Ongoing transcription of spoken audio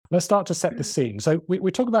let's start to set the scene. So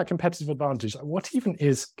we talk about competitive advantage. What even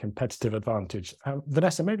is competitive advantage?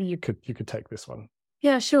 Vanessa, maybe you could take this one.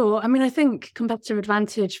 Yeah, sure. I mean, I think competitive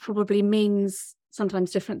advantage probably means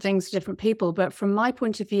sometimes different things to different people. But from my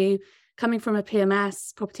point of view, coming from a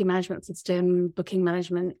PMS, property management system, booking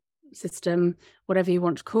management system, whatever you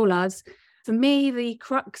want to call us, for me, the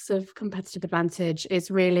crux of competitive advantage is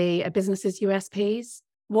really a business's USPs.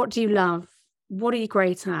 What do you love? What are you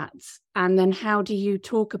great at? And then how do you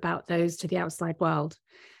talk about those to the outside world?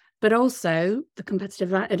 But also the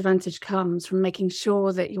competitive advantage comes from making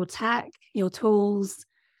sure that your tech, your tools,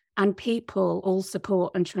 and people all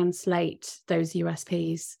support and translate those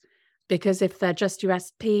USPs. Because if they're just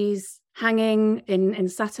USPs hanging in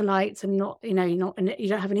satellites and not, you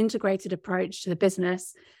don't have an integrated approach to the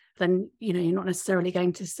business, then you're not necessarily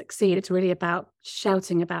going to succeed. It's really about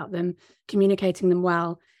shouting about them, communicating them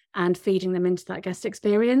well, and feeding them into that guest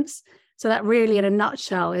experience. So that really, in a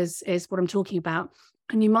nutshell, is what I'm talking about.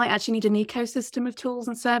 And you might actually need an ecosystem of tools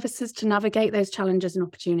and services to navigate those challenges and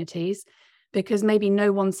opportunities, because maybe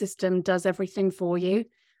no one system does everything for you,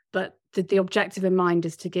 but the objective in mind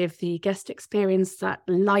is to give the guest experience that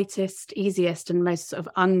lightest, easiest, and most sort of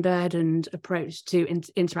unburdened approach to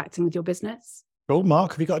interacting with your business. Cool.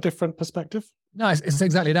 Mark, have you got a different perspective? No, it's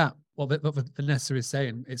exactly that. What Vanessa is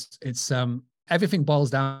saying, it's everything boils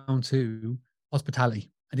down to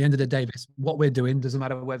hospitality. At the end of the day, what we're doing doesn't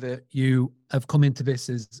matter whether you have come into this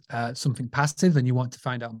as something passive and you want to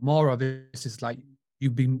find out more, or this is like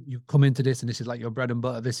you've come into this and this is like your bread and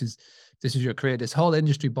butter. This is your career. This whole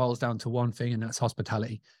industry boils down to one thing, and that's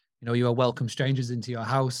hospitality. You are welcome strangers into your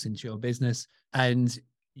house, into your business, and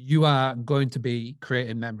you are going to be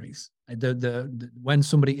creating memories. When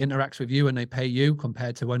somebody interacts with you and they pay you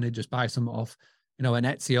compared to when they just buy some off, an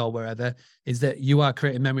Etsy or wherever, is that you are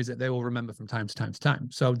creating memories that they will remember from time to time to time.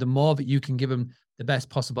 So the more that you can give them the best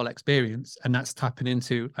possible experience, and that's tapping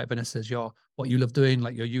into, like Vanessa says, what you love doing,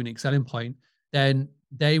 like your unique selling point, then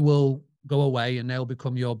they will go away and they'll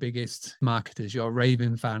become your biggest marketers, your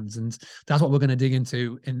raving fans. And that's what we're going to dig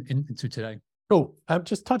into today. Cool.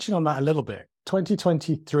 Just touching on that a little bit.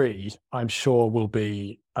 2023, I'm sure, will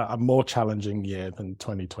be a more challenging year than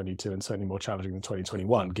 2022, and certainly more challenging than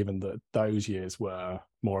 2021, given that those years were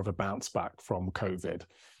more of a bounce back from COVID.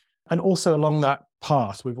 And also along that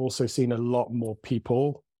path, we've also seen a lot more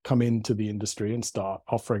people come into the industry and start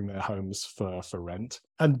offering their homes for rent.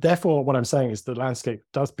 And therefore, what I'm saying is the landscape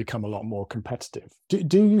does become a lot more competitive.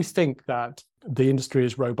 Do you think that the industry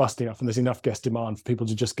is robust enough and there's enough guest demand for people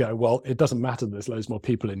to just go, well, it doesn't matter, there's loads more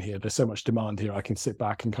people in here, there's so much demand here, I can sit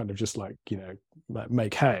back and kind of just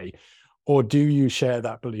make hay? Or do you share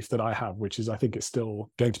that belief that I have, which is I think it's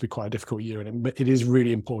still going to be quite a difficult year, and it is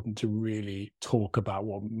really important to really talk about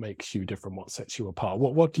what makes you different, what sets you apart?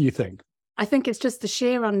 What do you think? I think it's just the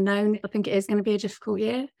sheer unknown. I think it is going to be a difficult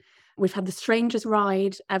year. We've had the strangest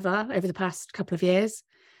ride ever over the past couple of years.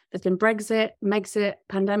 There's been Brexit, Megxit,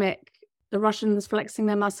 pandemic, the Russians flexing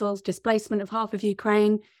their muscles, displacement of half of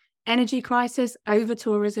Ukraine, energy crisis,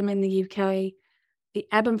 over-tourism in the UK, the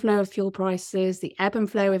ebb and flow of fuel prices, the ebb and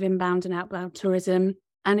flow of inbound and outbound tourism.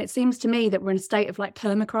 And it seems to me that we're in a state of like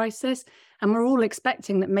perma-crisis, and we're all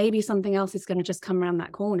expecting that maybe something else is going to just come around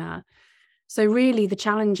that corner. So really the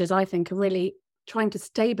challenges, I think, are really trying to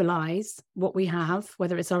stabilize what we have,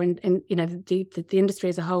 whether it's the industry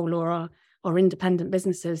as a whole or our independent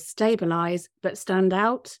businesses, stabilize but stand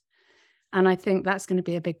out. And I think that's going to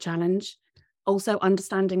be a big challenge. Also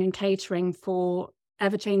understanding and catering for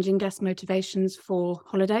ever-changing guest motivations for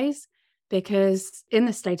holidays, because in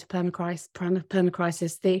the state of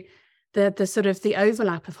perma-crisis, the sort of the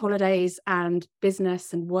overlap of holidays and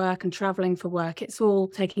business and work and traveling for work, it's all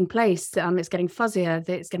taking place. It's getting fuzzier,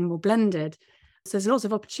 it's getting more blended. So there's lots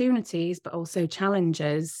of opportunities, but also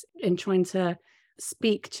challenges in trying to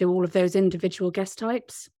speak to all of those individual guest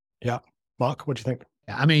types. Yeah. Mark, what do you think?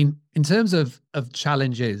 Yeah, I mean, in terms of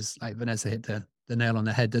challenges, like Vanessa hit the nail on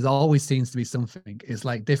the head, there always seems to be something. It's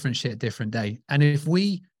like different shit, different day. And if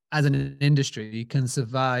we as an industry can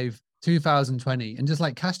survive 2020 and just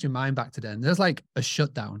like cast your mind back to then, there's like a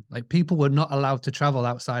shutdown. Like people were not allowed to travel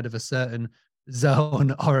outside of a certain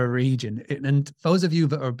zone or a region. And those of you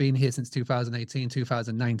that have been here since 2018,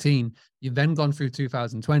 2019, you've then gone through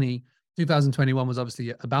 2020. 2021 was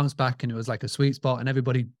obviously a bounce back, and it was like a sweet spot, and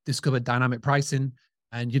everybody discovered dynamic pricing,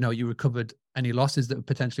 and you recovered any losses that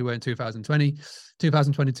potentially were in 2020.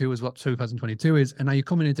 2022 is what 2022 is, and now you're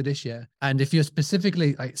coming into this year. And if you're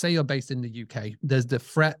specifically, like, say you're based in the UK, there's the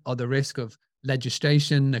threat or the risk of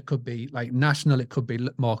legislation. It could be like national, it could be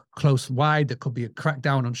more close wide, there could be a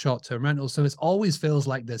crackdown on short-term rentals. So it always feels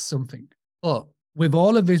like there's something. But with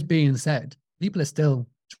all of this being said, people are still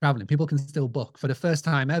traveling. People can still book. For the first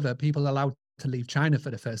time ever, people are allowed to leave China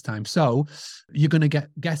for the first time. So you're going to get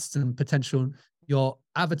guests and potential. Your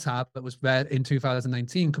avatar that was there in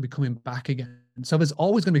 2019 could be coming back again. So there's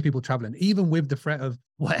always going to be people traveling, even with the threat of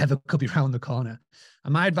whatever could be around the corner.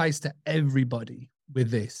 And my advice to everybody with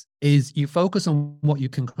this is you focus on what you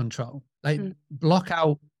can control. Like block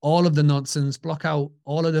out all of the nonsense, block out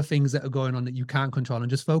all of the things that are going on that you can't control, and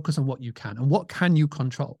just focus on what you can. And what can you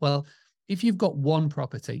control? Well, if you've got one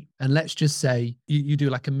property, and let's just say you do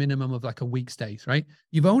like a minimum of like a week stays, right?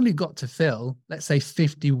 You've only got to fill, let's say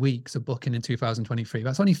 50 weeks of booking in 2023.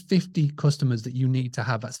 That's only 50 customers that you need to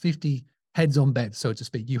have. That's 50 heads on bed, so to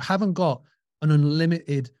speak. You haven't got an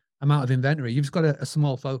unlimited amount of inventory. You've just got a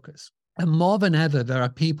small focus. And more than ever, there are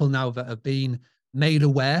people now that have been made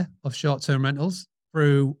aware of short-term rentals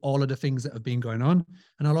through all of the things that have been going on.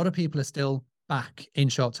 And a lot of people are still back in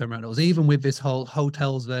short-term rentals, even with this whole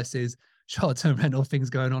hotels versus short-term rental things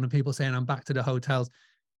going on and people saying, I'm back to the hotels.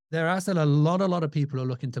 There are still a lot of people who are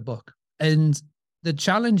looking to book. And the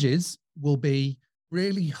challenges will be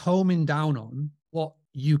really homing down on what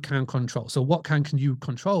you can control. So what can you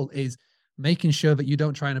control is making sure that you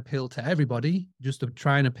don't try and appeal to everybody, just to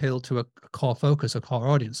try and appeal to a core focus, a core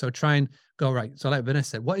audience. So try and go right. So like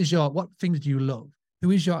Vanessa said, what things do you love?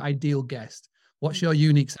 Who is your ideal guest? What's your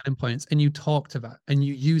unique selling points? And you talk to that and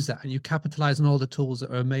you use that and you capitalize on all the tools that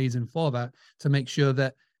are amazing for that to make sure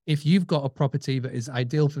that if you've got a property that is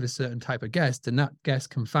ideal for this certain type of guest, then that guest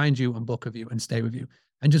can find you and book with you and stay with you.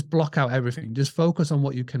 And just block out everything. Just focus on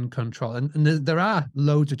what you can control. And there are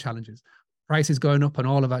loads of challenges. Prices going up and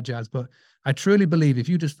all of that jazz. But I truly believe if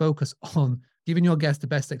you just focus on giving your guests the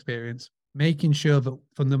best experience, making sure that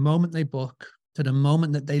from the moment they book to the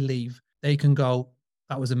moment that they leave, they can go,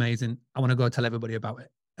 that was amazing. I want to go tell everybody about it.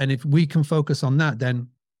 And if we can focus on that, then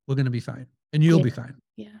we're going to be fine. And you'll be fine.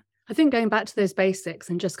 Yeah. I think going back to those basics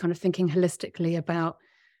and just kind of thinking holistically about,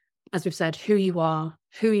 as we've said, who you are,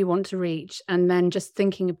 who you want to reach, and then just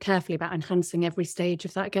thinking carefully about enhancing every stage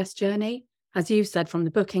of that guest journey. As you've said, from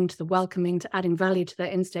the booking to the welcoming to adding value to their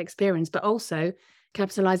in-stay experience, but also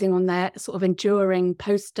capitalizing on their sort of enduring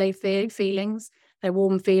post-stay feelings, their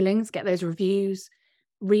warm feelings, get those reviews,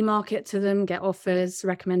 remarket to them, get offers,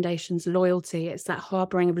 recommendations, loyalty. It's that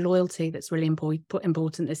harboring of loyalty that's really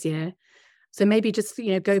important this year. So maybe just,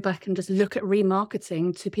 go back and just look at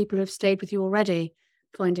remarketing to people who have stayed with you already,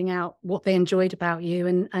 finding out what they enjoyed about you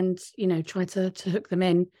and try to hook them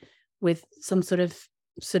in with some sort of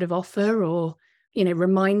offer or,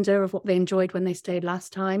 reminder of what they enjoyed when they stayed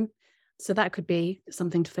last time. So that could be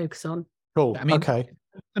something to focus on. Cool. I mean, okay.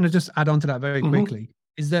 I'm going to just add on to that very quickly,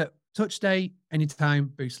 is that touch day,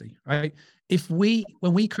 anytime, Boostly, right?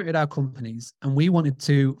 When we created our companies and we wanted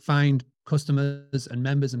to find customers and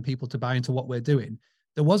members and people to buy into what we're doing,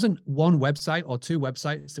 there wasn't one website or two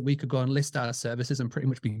websites that we could go and list our services and pretty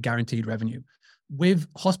much be guaranteed revenue. With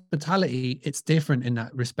hospitality, it's different in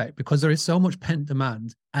that respect because there is so much pent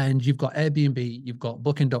demand, and you've got Airbnb, you've got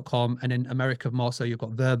Booking.com, and in America more so, you've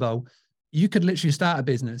got Vrbo. You could literally start a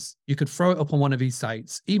business. You could throw it up on one of these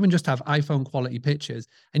sites, even just have iPhone quality pictures,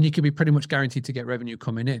 and you could be pretty much guaranteed to get revenue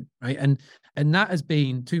coming in, right? And that has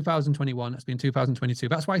been 2021, that's been 2022.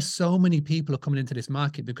 That's why so many people are coming into this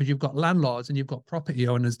market, because you've got landlords and you've got property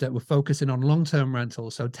owners that were focusing on long-term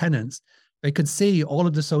rentals, so tenants. They could see all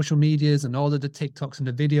of the social medias and all of the TikToks and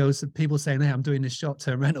the videos of people saying, hey, I'm doing this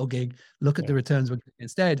short-term rental gig. Look at the returns we're getting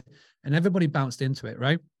instead. And everybody bounced into it,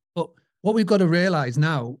 right? But what we've got to realize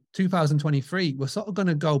now, 2023, we're sort of going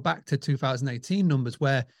to go back to 2018 numbers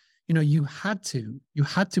where, you had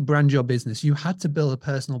to brand your business. You had to build a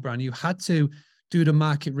personal brand. You had to do the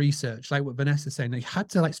market research, like what Vanessa's saying. You had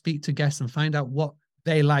to speak to guests and find out what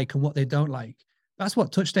they like and what they don't like. That's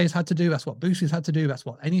what Touch Days had to do. That's what Boostly's had to do. That's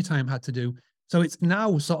what Anytime had to do. So it's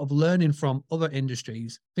now sort of learning from other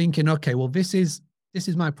industries, thinking, okay, well, this is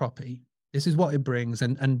my property. This is what it brings,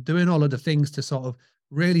 and doing all of the things to sort of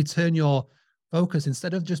really turn your focus,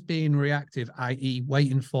 instead of just being reactive, i.e.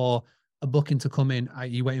 waiting for a booking to come in,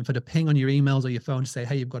 i.e. waiting for the ping on your emails or your phone to say,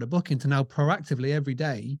 hey, you've got a booking, to now proactively every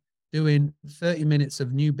day doing 30 minutes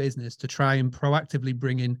of new business to try and proactively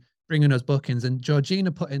bringing us bookings. And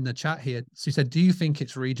Georgina put in the chat here, she said, do you think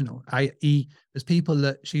it's regional? I.e. there's people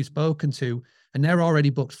that she's spoken to and they're already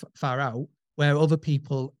booked far out where other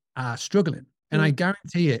people are struggling. And I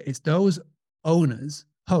guarantee it's those owners,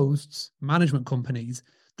 hosts, management companies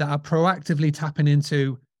that are proactively tapping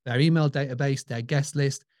into their email database, their guest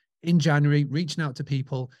list in January, reaching out to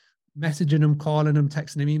people, messaging them, calling them,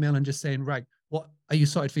 texting them, email, and just saying, right, what are you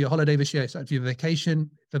sorted for your holiday this year? Sorted for your vacation?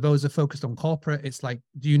 For those that are focused on corporate, it's like,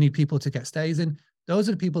 do you need people to get stays in? Those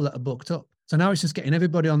are the people that are booked up. So now it's just getting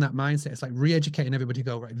everybody on that mindset. It's like re-educating everybody to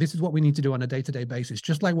go, right, this is what we need to do on a day-to-day basis.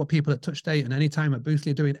 Just like what people at TouchStay and Anytime at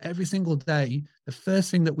Boostly are doing every single day. The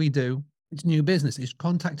first thing that we do, it's new business, is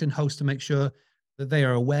contacting hosts to make sure that they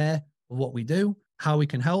are aware of what we do, how we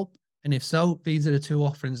can help. And if so, these are the two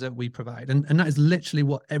offerings that we provide. And that is literally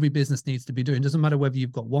what every business needs to be doing. It doesn't matter whether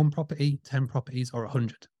you've got 1 property, 10 properties, or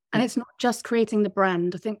 100. And it's not just creating the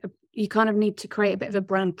brand. I think you kind of need to create a bit of a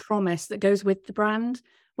brand promise that goes with the brand,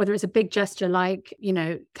 whether it's a big gesture like, you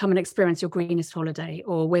know, come and experience your greenest holiday,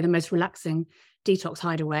 or we're the most relaxing detox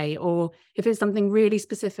hideaway, or if it's something really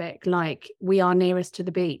specific like we are nearest to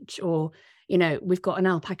the beach, or, you know, we've got an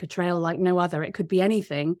alpaca trail like no other. It could be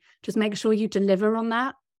anything. Just make sure you deliver on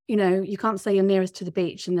that. You know, you can't say you're nearest to the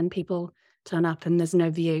beach and then people turn up and there's no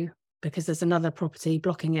view because there's another property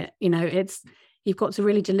blocking it. You know, you've got to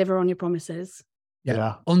really deliver on your promises.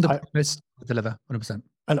 Yeah. On the promise, deliver 100%.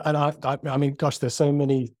 And I mean, gosh, there's so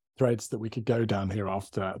many threads that we could go down here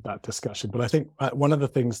after that discussion. But I think one of the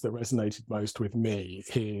things that resonated most with me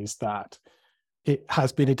is that it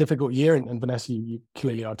has been a difficult year. And Vanessa, you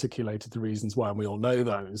clearly articulated the reasons why, and we all know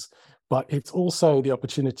those. But it's also the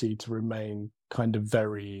opportunity to remain kind of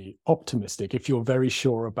very optimistic if you're very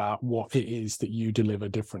sure about what it is that you deliver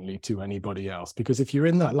differently to anybody else. Because if you're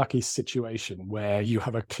in that lucky situation where you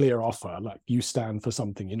have a clear offer, like you stand for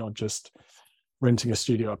something, you're not just renting a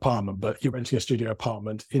studio apartment, but you're renting a studio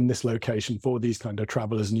apartment in this location for these kind of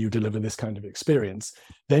travelers, and you deliver this kind of experience,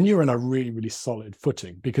 then you're in a really, really solid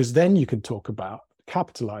footing, because then you can talk about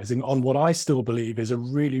capitalizing on what I still believe is a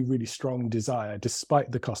really, really strong desire,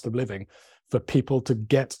 despite the cost of living, for people to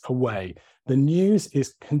get away. The news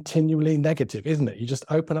is continually negative, isn't it? You just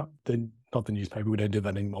open up not the newspaper, we don't do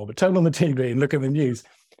that anymore, but turn on the TV and look at the news.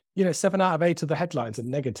 You know, 7 out of 8 of the headlines are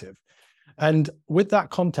negative. And with that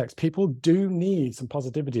context, people do need some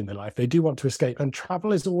positivity in their life. They do want to escape. And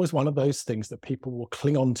travel is always one of those things that people will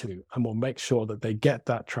cling on to and will make sure that they get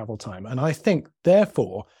that travel time. And I think,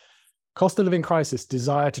 therefore, cost of living crisis,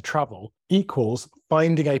 desire to travel equals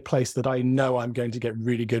finding a place that I know I'm going to get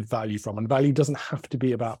really good value from. And value doesn't have to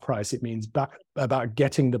be about price. It means about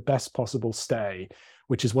getting the best possible stay,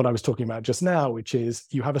 which is what I was talking about just now, which is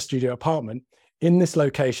you have a studio apartment in this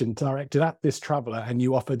location directed at this traveler, and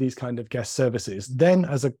you offer these kind of guest services. Then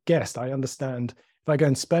as a guest, I understand if I go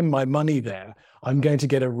and spend my money there, I'm going to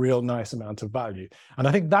get a real nice amount of value. And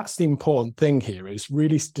I think that's the important thing here, is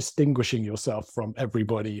really distinguishing yourself from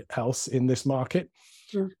everybody else in this market.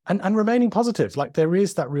 Sure. And remaining positive. Like, there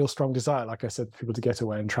is that real strong desire, like I said, for people to get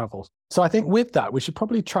away and travel. So I think with that, we should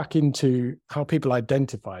probably track into how people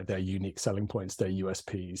identify their unique selling points, their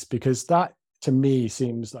USPs, because that, to me,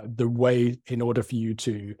 seems like the way in order for you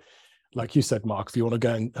to, like you said, Mark, if you want to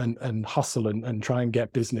go and hustle and try and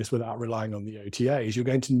get business without relying on the OTAs, you're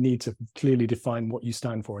going to need to clearly define what you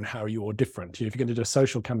stand for and how you're different. If you're going to do a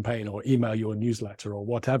social campaign or email your newsletter or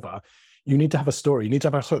whatever, you need to have a story. You need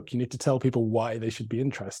to have a hook. You need to tell people why they should be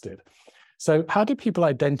interested. So how do people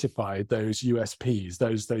identify those USPs,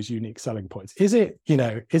 those unique selling points? Is it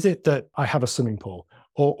that I have a swimming pool?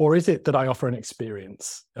 Or is it that I offer an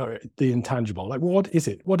experience, or the intangible? Like, what is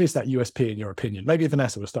it? What is that USP in your opinion? Maybe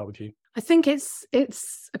Vanessa, we'll start with you. I think it's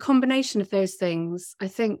a combination of those things. I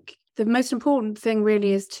think the most important thing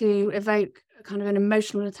really is to evoke kind of an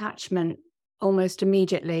emotional attachment almost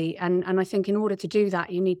immediately. And I think in order to do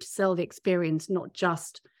that, you need to sell the experience, not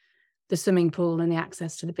just the swimming pool and the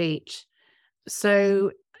access to the beach.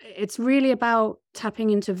 So it's really about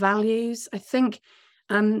tapping into values. I think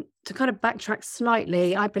to kind of backtrack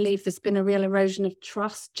slightly, I believe there's been a real erosion of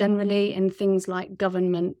trust generally in things like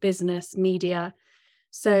government, business, media.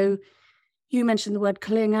 So you mentioned the word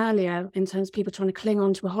cling earlier in terms of people trying to cling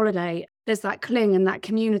on to a holiday. There's that cling and that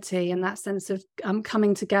community and that sense of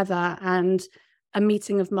coming together and a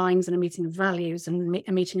meeting of minds and a meeting of values and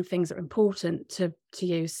a meeting of things that are important to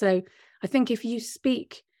you. So I think if you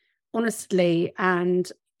speak honestly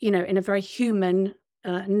and, in a very human,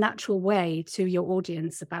 natural way to your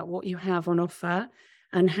audience about what you have on offer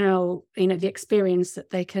and how the experience that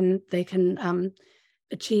they can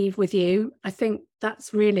achieve with you, I think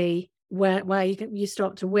that's really where you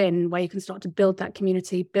start to win, where you can start to build that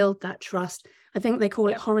community, build that trust. I think they call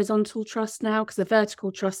it horizontal trust now, because the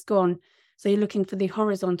vertical trust's gone. So you're looking for the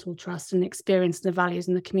horizontal trust and the experience and the values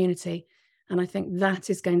in the community. And I think that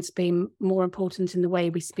is going to be more important in the way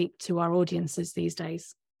we speak to our audiences these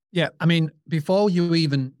days. Yeah, I mean, before you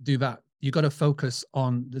even do that, you got to focus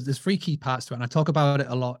on, there's 3 key parts to it. And I talk about it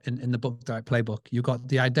a lot in the book Direct Playbook. You've got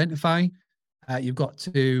the identify, you've got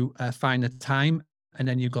to find the time, and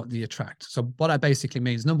then you've got the attract. So what that basically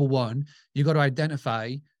means, number one, you've got to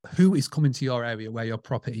identify who is coming to your area where your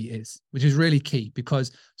property is, which is really key,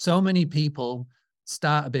 because so many people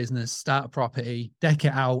start a business, start a property, deck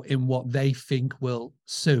it out in what they think will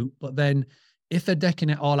suit. But then if they're decking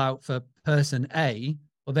it all out for person A,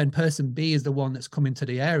 well, then person B is the one that's coming to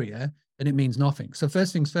the area, then it means nothing. So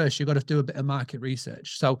first things first, you've got to do a bit of market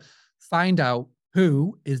research. So find out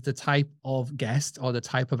who is the type of guest or the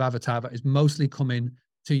type of avatar that is mostly coming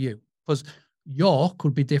to you. Because York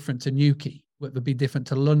could be different to Newquay, it would be different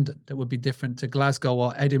to London, that would be different to Glasgow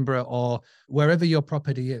or Edinburgh or wherever your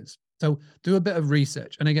property is. So do a bit of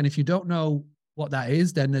research. And again, if you don't know what that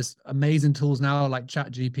is, then there's amazing tools now like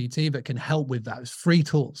ChatGPT that can help with that. It's free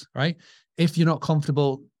tools, right? If you're not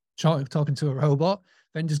comfortable talking to a robot,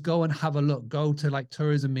 then just go and have a look. Go to like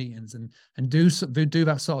tourism meetings and do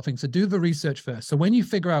that sort of thing. So do the research first. So when you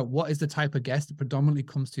figure out what is the type of guest that predominantly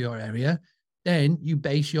comes to your area, then you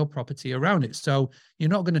base your property around it. So you're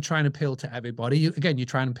not going to try and appeal to everybody. You're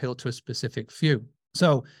trying to appeal to a specific few.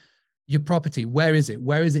 So your property, where is it?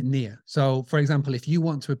 Where is it near? So for example, if you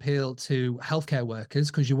want to appeal to healthcare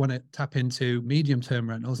workers because you want to tap into medium-term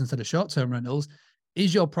rentals instead of short-term rentals,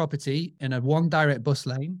 is your property in a one direct bus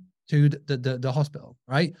lane to the hospital,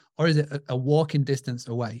 right? Or is it a walking distance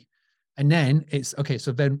away? And then it's, okay,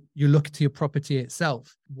 so then you look to your property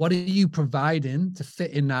itself. What are you providing to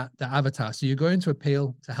fit in that avatar? So you're going to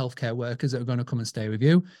appeal to healthcare workers that are going to come and stay with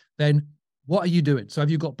you. Then what are you doing? So have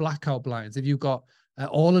you got blackout blinds? Have you got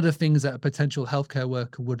all of the things that a potential healthcare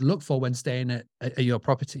worker would look for when staying at your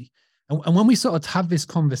property? And when we sort of have this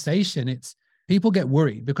conversation, it's people get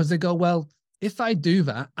worried because they go, well, if I do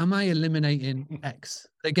that, am I eliminating X?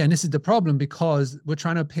 Again, this is the problem because we're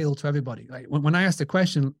trying to appeal to everybody. Like when I ask the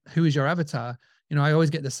question, who is your avatar? I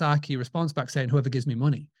always get the sarky response back saying, whoever gives me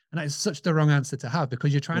money. And that is such the wrong answer to have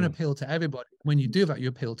because you're trying to appeal to everybody. When you do that, you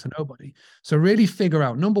appeal to nobody. So really figure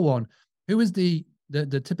out, number one, who is the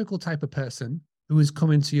typical type of person who is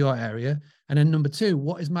coming to your area? And then number two,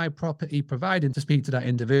 what is my property providing to speak to that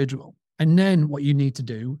individual? And then what you need to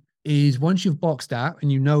do is once you've boxed out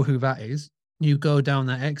and you know who that is, you go down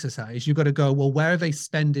that exercise, you've got to go, well, where are they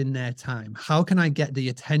spending their time? How can I get the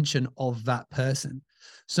attention of that person?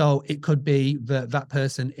 So it could be that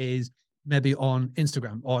person is maybe on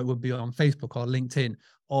Instagram, or it would be on Facebook or LinkedIn,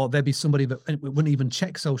 or there'd be somebody that wouldn't even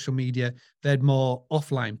check social media. They're more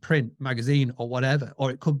offline, print, magazine, or whatever.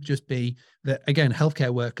 Or it could just be that, again,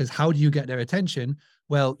 healthcare workers, how do you get their attention?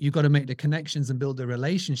 Well, you've got to make the connections and build the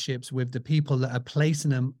relationships with the people that are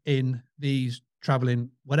placing them in these traveling,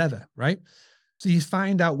 whatever, right? So you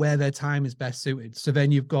find out where their time is best suited. So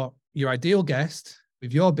then you've got your ideal guest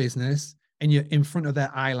with your business and you're in front of their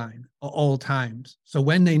eye line at all times. So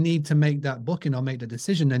when they need to make that booking or make the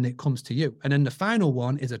decision, then it comes to you. And then the final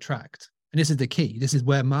one is attract. And this is the key. This is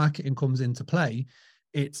where marketing comes into play.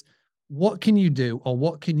 It's what can you do or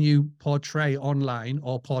what can you portray online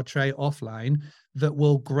or portray offline that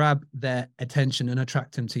will grab their attention and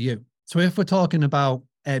attract them to you? So if we're talking about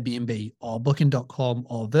Airbnb or Booking.com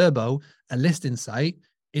or Vrbo, a listing site,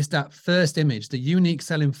 it's that first image, the unique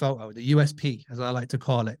selling photo, the USP, as I like to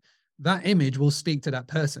call it. That image will speak to that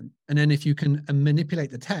person. And then if you can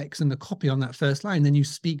manipulate the text and the copy on that first line, then you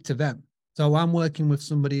speak to them. So I'm working with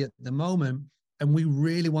somebody at the moment, and we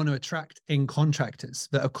really want to attract in contractors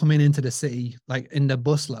that are coming into the city, like in the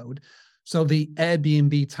busload. So the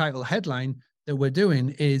Airbnb title headline that we're doing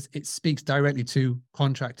is it speaks directly to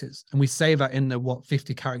contractors, and we say that in the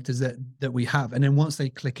 50 characters that we have. And then once they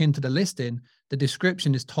click into the listing, the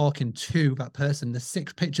description is talking to that person. The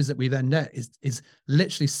 6 pictures that we then get is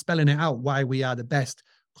literally spelling it out why we are the best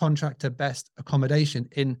contractor, best accommodation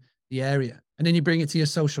in the area. And then you bring it to your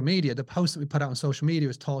social media. The post that we put out on social media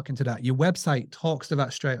is talking to that. Your website talks to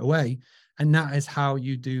that straight away, and that is how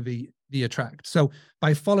you do the attract. So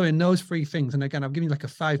by following those 3 things, and again, I've given you like a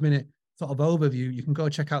 5-minute sort of overview. You can go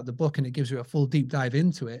check out the book and it gives you a full deep dive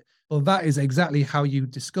into it. But that is exactly how you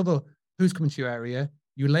discover who's coming to your area.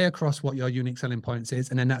 You lay across what your unique selling points is,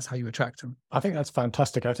 and then that's how you attract them. I think that's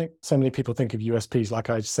fantastic. I think so many people think of USPs,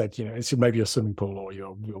 like I said, it's maybe your swimming pool or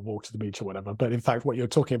your walk to the beach or whatever. But in fact, what you're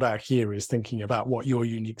talking about here is thinking about what your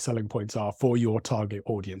unique selling points are for your target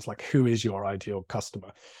audience, like who is your ideal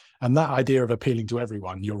customer. And that idea of appealing to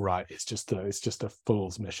everyone, you're right, it's just a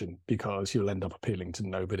fool's mission, because you'll end up appealing to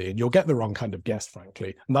nobody and you'll get the wrong kind of guest,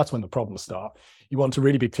 frankly. And that's when the problems start. You want to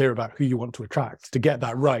really be clear about who you want to attract to get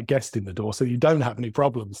that right guest in the door so you don't have any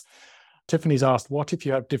problems. Tiffany's asked, what if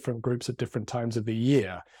you have different groups at different times of the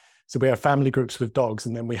year? So we have family groups with dogs,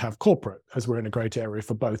 and then we have corporate, as we're in a great area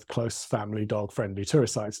for both close family, dog-friendly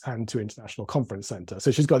tourist sites and to international conference center.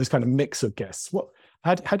 So she's got this kind of mix of guests.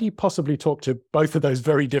 How do you possibly talk to both of those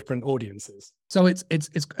very different audiences? So it's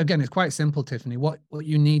again, it's quite simple, Tiffany. What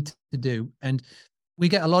you need to do, and we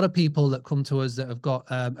get a lot of people that come to us that have got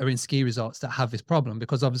are in ski resorts that have this problem,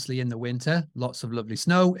 because obviously in the winter, lots of lovely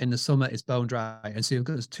snow. In the summer, it's bone dry. And so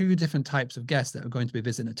there's two different types of guests that are going to be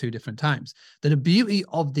visiting at two different times. The beauty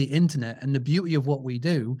of the internet and the beauty of what we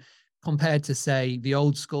do compared to, say, the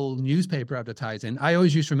old school newspaper advertising. I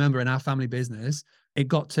always used to remember in our family business, it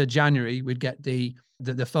got to January, we'd get the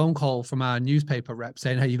phone call from our newspaper rep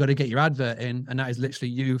saying, hey, you got to get your advert in. And that is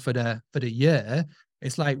literally you for the year.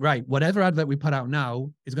 It's like, right, whatever advert we put out now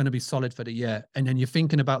is going to be solid for the year. And then you're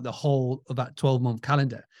thinking about the whole of that 12-month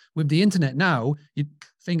calendar. With the internet now, you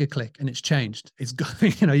finger click and it's changed. It's got,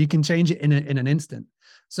 you can change it in an instant.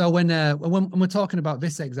 So when we're talking about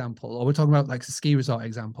this example, or we're talking about like the ski resort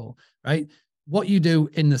example, right? What you do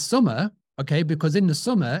in the summer, okay, because in the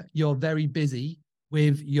summer, you're very busy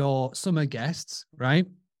with your summer guests, right?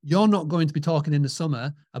 You're not going to be talking in the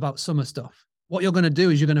summer about summer stuff. What you're going to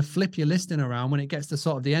do is you're going to flip your listing around when it gets to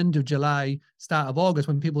sort of the end of July, start of August,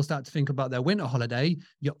 when people start to think about their winter holiday.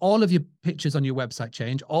 All of your pictures on your website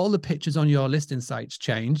change. All the pictures on your listing sites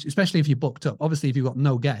change, especially if you're booked up. Obviously, if you've got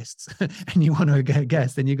no guests and you want to get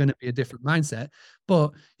guests, then you're going to be a different mindset.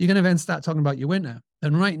 But you're going to then start talking about your winter.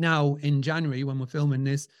 And right now in January, when we're filming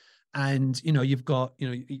this, and you've got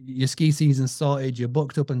your ski season sorted, you're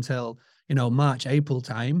booked up until March, April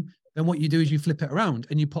time. Then what you do is you flip it around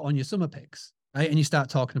and you put on your summer pics. Right? And you start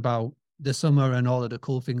talking about the summer and all of the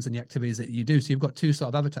cool things and the activities that you do. So you've got two sort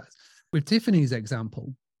of avatars. With Tiffany's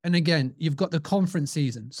example, and again, you've got the conference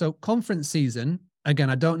season. So conference season, again,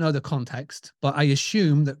 I don't know the context, but I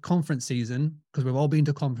assume that conference season, because we've all been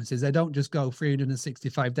to conferences, they don't just go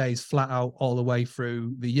 365 days flat out all the way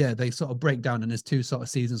through the year. They sort of break down and there's two sort of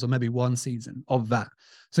seasons or maybe one season of that.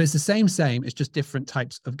 So it's the same, it's just different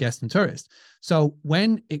types of guests and tourists. So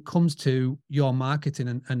when it comes to your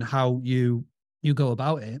marketing and how you go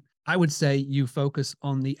about it, I would say you focus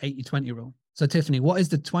on the 80-20 rule. So Tiffany, what is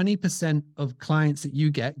the 20% of clients that you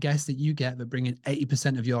get, guests that you get that bring in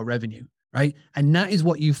 80% of your revenue, right? And that is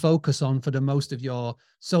what you focus on for the most of your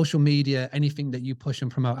social media, anything that you push and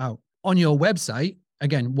promote out. On your website,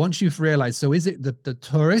 again, once you've realized, so is it the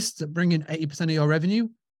tourists that bring in 80% of your revenue,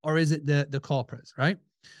 or is it the corporates, right?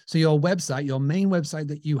 So your website, your main website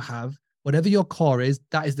that you have, whatever your core is,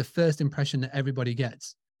 that is the first impression that everybody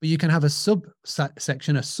gets. But you can have a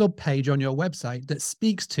subsection, a sub page on your website that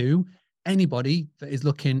speaks to anybody that is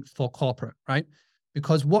looking for corporate, right?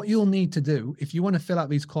 Because what you'll need to do if you want to fill out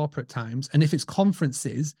these corporate times, and if it's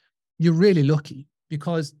conferences, you're really lucky,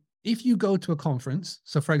 because if you go to a conference,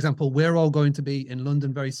 so for example, we're all going to be in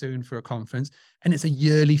London very soon for a conference, and it's a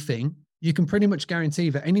yearly thing, you can pretty much guarantee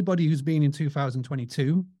that anybody who's been in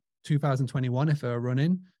 2022, 2021, if they're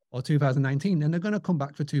running, or 2019, then they're going to come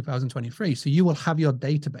back for 2023. So you will have your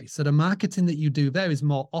database. So the marketing that you do there is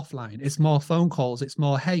more offline. It's more phone calls. It's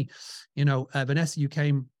more, hey, Vanessa, you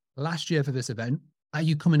came last year for this event. Are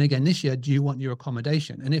you coming again this year? Do you want your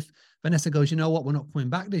accommodation? And if Vanessa goes, you know what, we're not coming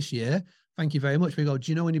back this year, thank you very much. We go,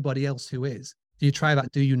 do you know anybody else who is? Do you try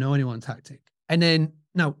that? Do you know anyone tactic? And then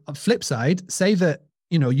now, on the flip side, say that,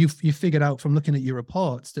 you figured out from looking at your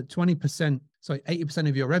reports that 80%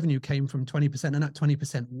 of your revenue came from 20%, and that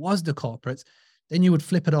 20% was the corporates, then you would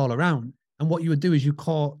flip it all around. And what you would do is you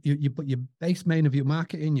put your base main of your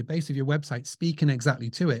marketing, your base of your website, speaking exactly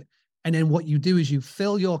to it. And then what you do is you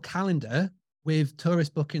fill your calendar with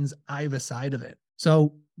tourist bookings either side of it.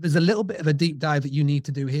 So there's a little bit of a deep dive that you need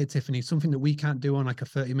to do here, Tiffany, something that we can't do on like a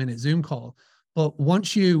 30-minute Zoom call. But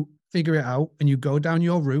once you figure it out and you go down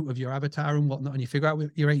your route of your avatar and whatnot, and you figure out what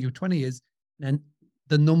your 80-20 is, then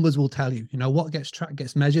the numbers will tell you, what gets tracked,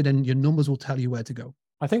 gets measured, and your numbers will tell you where to go.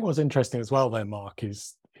 I think what's interesting as well there, Mark,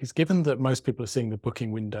 is given that most people are seeing the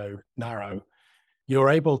booking window narrow, you're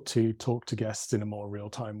able to talk to guests in a more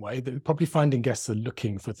real-time way. They're probably finding guests are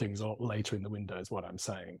looking for things later in the window is what I'm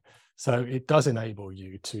saying. So it does enable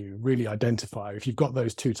you to really identify, if you've got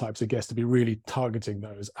those two types of guests, to be really targeting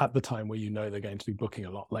those at the time where they're going to be booking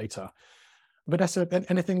a lot later. Vanessa,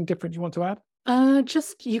 anything different you want to add?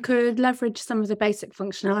 Just you could leverage some of the basic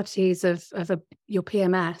functionalities of your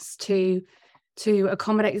PMS to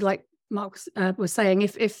accommodate, like Mark was saying,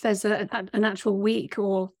 if there's an actual week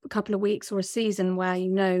or a couple of weeks or a season where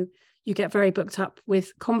you get very booked up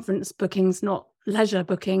with conference bookings, not leisure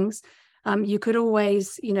bookings, you could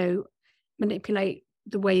always manipulate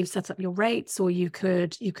the way you've set up your rates, or you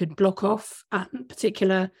could block off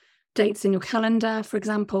particular dates in your calendar, for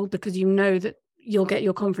example, because that you'll get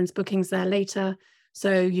your conference bookings there later.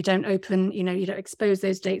 So you don't open, you don't expose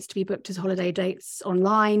those dates to be booked as holiday dates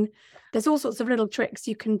online. There's all sorts of little tricks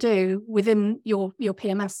you can do within your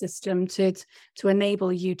PMS system to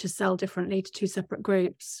enable you to sell differently to two separate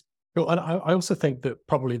groups. Cool. And I also think that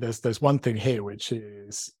probably there's one thing here, which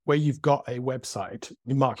is where you've got a website.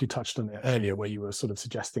 Mark, you touched on it earlier, where you were sort of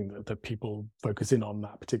suggesting that people focus in on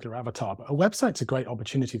that particular avatar. But a website's a great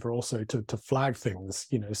opportunity for also to flag things,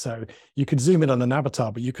 So you could zoom in on an avatar,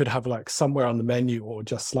 but you could have like somewhere on the menu or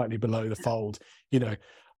just slightly below the fold,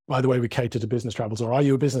 by the way, we cater to business travels, or are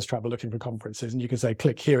you a business travel looking for conferences? And you can say,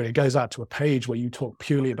 click here, and it goes out to a page where you talk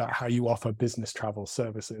purely about how you offer business travel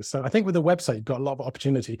services. So I think with a website, you've got a lot of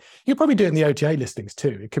opportunity. You probably do it in the OTA listings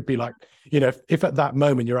too. It could be like, if at that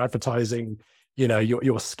moment you're advertising,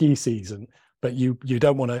 your ski season, but you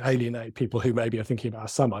don't want to alienate people who maybe are thinking about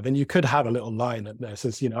summer, then you could have a little line that there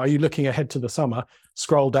says, are you looking ahead to the summer?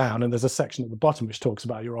 Scroll down, and there's a section at the bottom which talks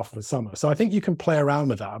about your offer for summer. So I think you can play around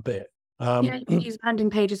with that a bit. You can use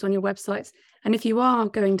landing pages on your websites. And if you are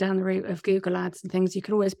going down the route of Google Ads and things, you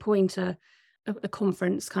could always point a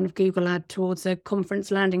conference kind of Google ad towards a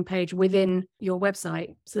conference landing page within your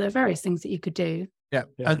website. So there are various things that you could do. Yeah.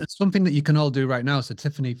 And it's something that you can all do right now. So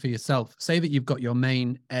Tiffany, for yourself, say that you've got your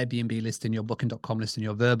main Airbnb listing, your Booking.com listing,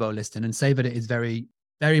 your Vrbo listing, and say that it is very,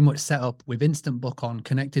 very much set up with instant book on,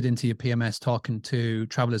 connected into your PMS, talking to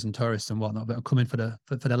travelers and tourists and whatnot that are coming for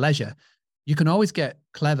the leisure. You can always get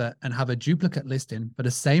clever and have a duplicate listing for the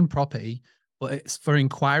same property, but it's for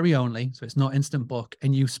inquiry only. So it's not instant book,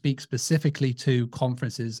 and you speak specifically to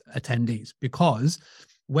conferences attendees, because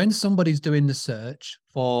when somebody's doing the search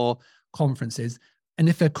for conferences, and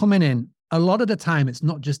if they're coming in, a lot of the time, it's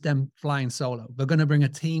not just them flying solo. They're going to bring a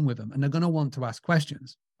team with them, and they're going to want to ask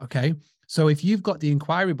questions. Okay. So if you've got the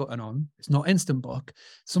inquiry button on, it's not instant book,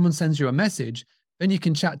 someone sends you a message, then you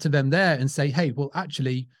can chat to them there and say, hey, well,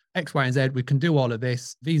 actually, X, Y, and Z, we can do all of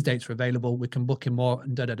this. These dates are available. We can book in more,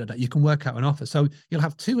 and You can work out an offer. So you'll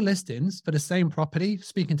have two listings for the same property,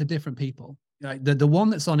 speaking to different people. Like the one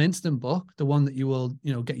that's on instant book, the one that you will,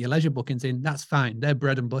 get your leisure bookings in, that's fine. They're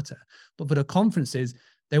bread and butter. But for the conferences,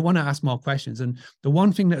 they want to ask more questions. And the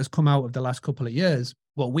one thing that has come out of the last couple of years,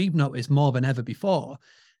 what we've noticed more than ever before,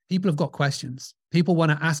 people have got questions. People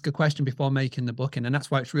want to ask a question before making the booking. And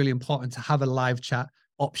that's why it's really important to have a live chat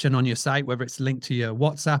option on your site, whether it's linked to your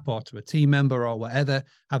WhatsApp or to a team member or whatever.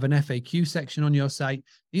 Have an FAQ section on your site.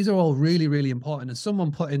 These are all really, really important. And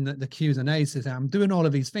someone put in the Q's and A's, says, I'm doing all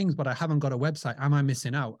of these things, but I haven't got a website. Am I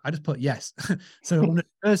missing out? I just put yes. So one of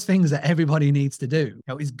the first things that everybody needs to do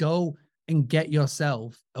is go and get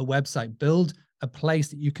yourself a website. Build a place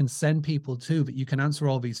that you can send people to, that you can answer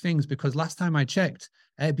all these things. Because last time I checked,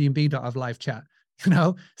 Airbnb don't have live chat.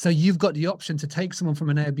 So you've got the option to take someone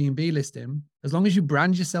from an Airbnb listing, as long as you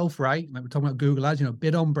brand yourself right. Like we're talking about Google Ads,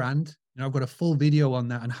 bid on brand. I've got a full video on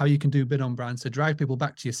that and how you can do bid on brand. So drive people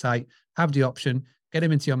back to your site, have the option, get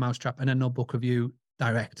them into your mousetrap, and then they'll book with you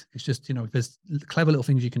direct. It's just, there's clever little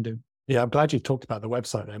things you can do. Yeah, I'm glad you talked about the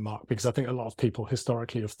website there, Mark, because I think a lot of people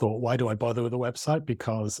historically have thought, why do I bother with a website?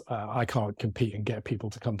 Because I can't compete and get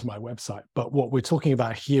people to come to my website. But what we're talking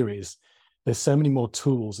about here is there's so many more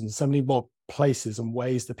tools and so many more places and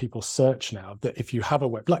ways that people search now, that if you have a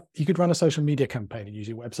like you could run a social media campaign and use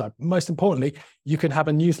your website. Most importantly, you could have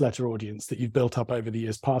a newsletter audience that you've built up over the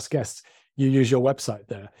years, past guests. You use your website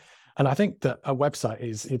there. And I think that a website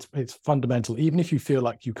it's fundamental. Even if you feel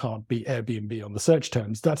like you can't beat Airbnb on the search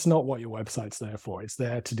terms, that's not what your website's there for. It's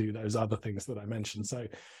there to do those other things that I mentioned. So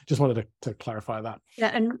just wanted to clarify that.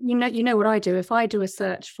 Yeah, and you know what I do? If I do a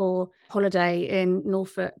search for holiday in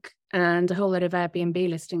Norfolk and a whole load of Airbnb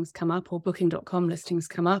listings come up, or Booking.com listings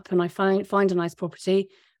come up, and I find a nice property,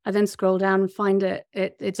 I then scroll down and find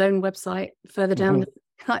its own website further down.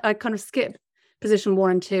 I kind of skip position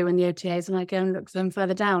 1 and 2 in the OTAs, and I go and look them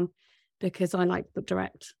further down, because I like Book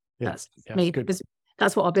Direct. That's me. Because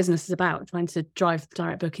that's what our business is about, trying to drive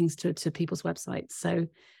direct bookings to people's websites.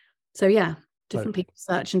 So yeah, different people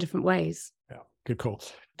search in different ways. Yeah, good call.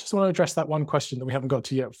 Just want to address that one question that we haven't got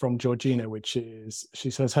to yet from Georgina, which is, she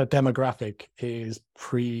says her demographic is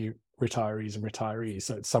pre-retirees and retirees.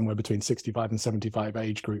 So it's somewhere between 65 and 75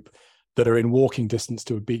 age group that are in walking distance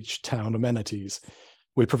to a beach town amenities.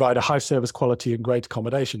 We provide a high service quality and great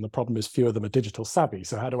accommodation. The problem is few of them are digital savvy.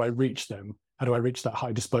 So how do I reach them? How do I reach that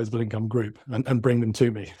high disposable income group and bring them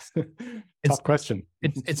to me? Tough question.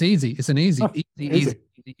 It's easy. It's an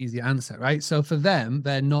easy answer, right? So for them,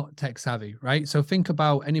 they're not tech savvy, right? So think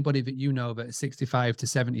about anybody that you know that is 65 to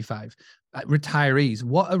 75. Retirees.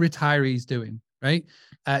 What are retirees doing? right?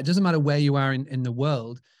 It doesn't matter where you are in the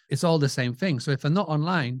world. It's all the same thing. So if they're not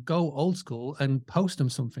online, go old school and post them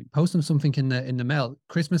something in the mail.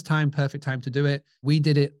 Christmas time, perfect time to do it. We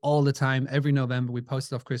did it all the time. Every November, we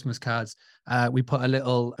posted off Christmas cards. We put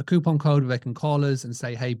a coupon code where they can call us and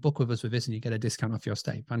say, hey, book with us with this and you get a discount off your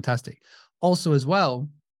stay. Fantastic. Also as well,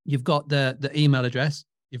 you've got the email address.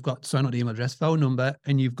 You've got, sorry, not the email address, phone number,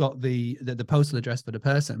 and you've got the postal address for the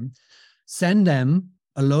person. Send them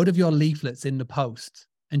a load of your leaflets in the post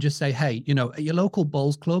and just say, hey, at your local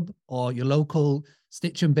bowls club or your local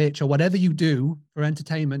Stitch and Bitch or whatever you do for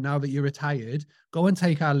entertainment now that you're retired, go and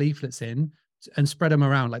take our leaflets in and spread them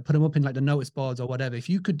around, like put them up in like the notice boards or whatever. If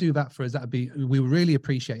you could do that for us, we really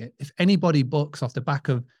appreciate it. If anybody books off the back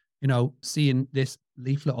of, seeing this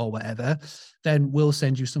leaflet or whatever, then we'll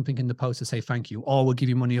send you something in the post to say thank you, or we'll give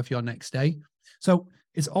you money off your next stay. So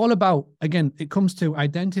it's all about, again, it comes to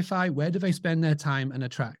identify where do they spend their time and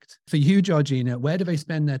attract. For you, Georgina, where do they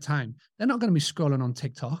spend their time? They're not going to be scrolling on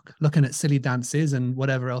TikTok, looking at silly dances and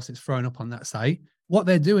whatever else is thrown up on that site. What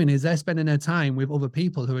they're doing is they're spending their time with other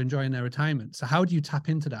people who are enjoying their retirement. So how do you tap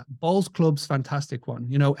into that? Bowls club's fantastic one.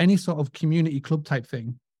 Any sort of community club type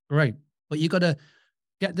thing, great. But you got to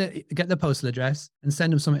get the postal address and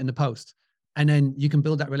send them something in the post. And then you can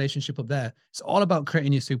build that relationship up there. It's all about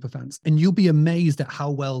creating your super fans. And you'll be amazed at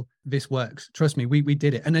how well this works. Trust me, we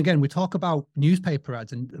did it. And again, we talk about newspaper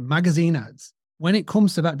ads and magazine ads. When it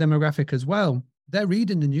comes to that demographic as well, they're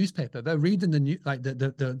reading the newspaper. They're reading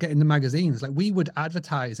the getting the magazines. Like we would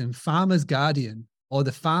advertise in Farmer's Guardian or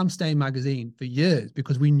the Farm Stay magazine for years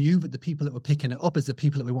because we knew that the people that were picking it up as the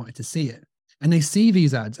people that we wanted to see it. And they see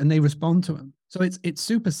these ads and they respond to them. So it's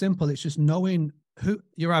super simple. It's just knowing who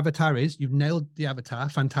your avatar is. You've nailed the avatar.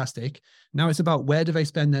 Fantastic. Now it's about where do they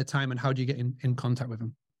spend their time and how do you get in contact with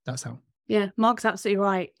them? That's how. Yeah, Mark's absolutely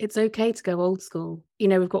right. It's okay to go old school.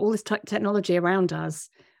 We've got all this technology around us.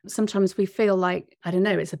 Sometimes we feel like, I don't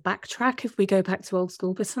know, it's a backtrack if we go back to old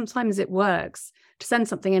school, but sometimes it works to send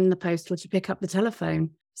something in the post or to pick up the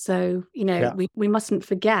telephone. So, we mustn't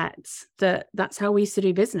forget that that's how we used to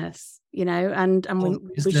do business, and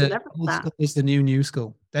we should leverage that. School is the new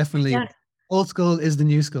school. Definitely. Yeah. Old school is the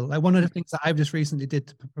new school. Like one of the things that I've just recently did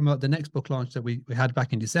to promote the next book launch that we had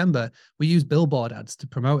back in December, we used billboard ads to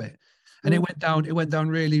promote it. And it went down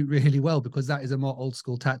really, really well because that is a more old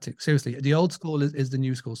school tactic. Seriously, the old school is the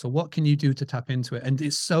new school. So what can you do to tap into it? And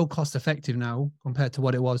it's so cost effective now compared to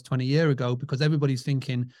what it was 20 years ago because everybody's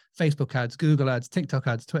thinking Facebook ads, Google ads, TikTok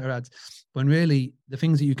ads, Twitter ads, when really the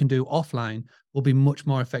things that you can do offline will be much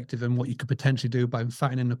more effective than what you could potentially do by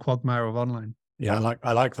fighting in the quagmire of online. Yeah,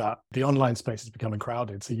 I like that. The online space is becoming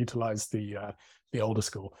crowded, so utilize the older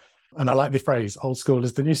school. And I like the phrase, old school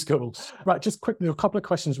is the new school. Right, just quickly, a couple of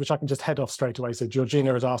questions which I can just head off straight away. So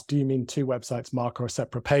Georgina has asked, do you mean two websites, Mark, or a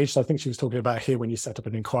separate page? So I think she was talking about here when you set up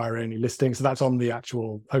an inquiry-only listing. So that's on the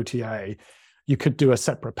actual OTA. You could do a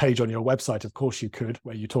separate page on your website, of course you could,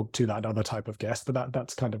 where you talk to that other type of guest, but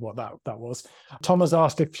that's kind of what that was. Tom has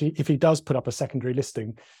asked if he does put up a secondary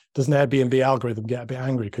listing, does an Airbnb algorithm get a bit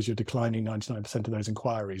angry because you're declining 99% of those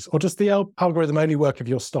inquiries? Or does the algorithm only work if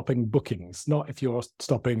you're stopping bookings, not if you're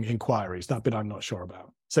stopping inquiries? That bit I'm not sure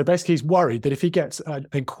about. So basically he's worried that if he gets an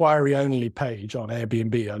inquiry-only page on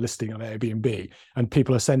Airbnb, a listing on Airbnb, and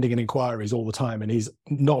people are sending in inquiries all the time and he's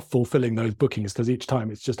not fulfilling those bookings because each time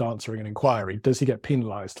it's just answering an inquiry, does he get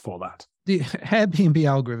penalized for that? The Airbnb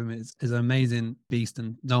algorithm is an amazing beast,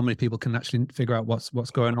 and not many people can actually figure out what's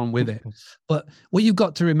going on with it. But what you've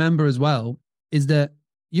got to remember as well is that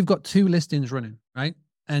you've got two listings running, right?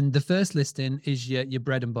 And the first listing is your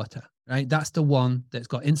bread and butter, right? That's the one that's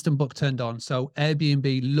got Instant Book turned on. So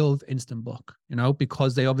Airbnb love Instant Book,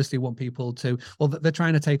 because they obviously want people to, well, they're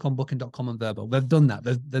trying to take on Booking.com and Vrbo. They've done that.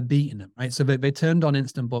 They're beating them, right? So they turned on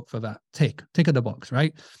Instant Book for that. Tick of the box,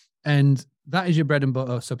 right? And that is your bread and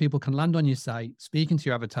butter. So people can land on your site, speaking to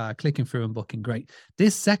your avatar, clicking through and booking. Great.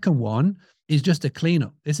 This second one is just a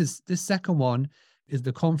cleanup. This second one is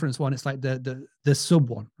the conference one. It's like the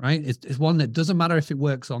sub one, right? It's one that doesn't matter if it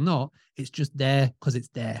works or not. It's just there because it's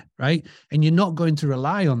there, right? And you're not going to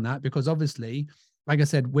rely on that because obviously, like I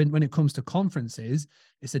said, when it comes to conferences,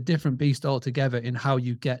 it's a different beast altogether in how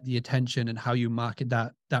you get the attention and how you market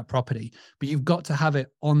that property. But you've got to have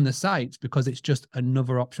it on the site because it's just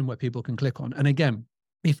another option where people can click on. And again,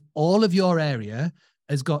 if all of your area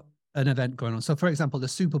has got an event going on, so for example, the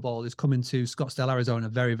Super Bowl is coming to Scottsdale, Arizona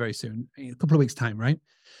very, very soon, in a couple of weeks' time, right?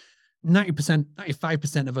 90%,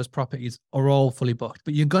 95% of those properties are all fully booked,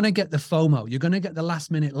 but you're going to get the FOMO. You're going to get the last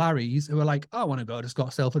minute Larrys who are like, oh, I want to go to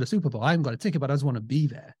Scottsdale for the Super Bowl. I haven't got a ticket, but I just want to be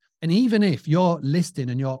there. And even if your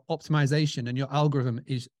listing and your optimization and your algorithm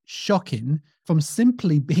is shocking, from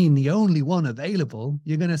simply being the only one available,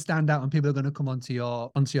 you're going to stand out and people are going to come onto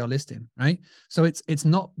your listing, right? So it's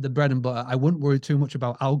not the bread and butter. I wouldn't worry too much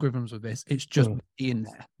about algorithms with this. It's just being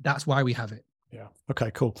there. That's why we have it. Yeah.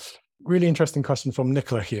 Okay, cool. Really interesting question from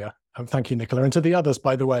Nicola here. Thank you, Nicola. And to the others,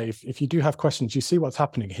 by the way, if you do have questions, you see what's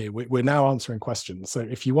happening here. We're now answering questions. So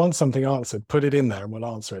if you want something answered, put it in there and we'll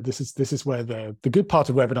answer it. This is where the good part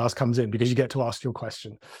of webinars comes in, because you get to ask your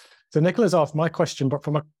question. So Nicola's asked my question, but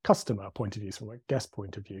from a customer point of view, from a guest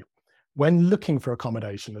point of view. When looking for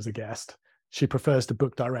accommodation as a guest, she prefers to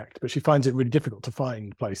book direct, but she finds it really difficult to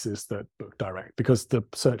find places that book direct because the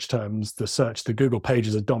search terms, the Google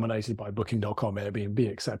pages are dominated by Booking.com,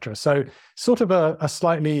 Airbnb, etc. So sort of a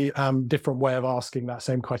slightly different way of asking that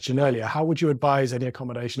same question earlier. How would you advise any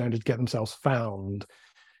accommodation owner to get themselves found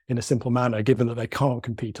in a simple manner, given that they can't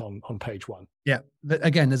compete on page one? Yeah.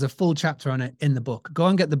 Again, there's a full chapter on it in the book. Go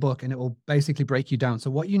and get the book and it will basically break you down.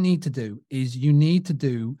 So what you need to do is you need to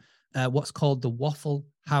do what's called the Waffle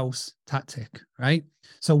House tactic, right?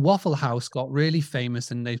 So Waffle House got really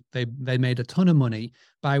famous and they made a ton of money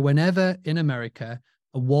by whenever in America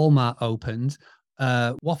a Walmart opened,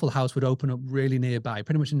 Waffle House would open up really nearby,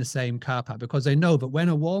 pretty much in the same car park, because they know that when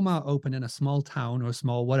a Walmart opened in a small town or a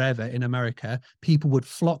small whatever in America, people would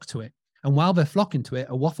flock to it. And while they're flocking to it,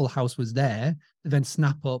 a Waffle House was there to then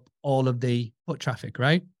snap up all of the foot traffic,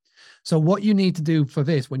 right? So what you need to do for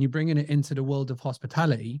this, when you're bringing it into the world of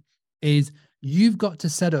hospitality, is you've got to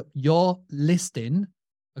set up your listing,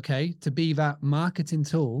 okay, to be that marketing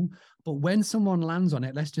tool. But when someone lands on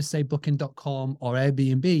it, let's just say Booking.com or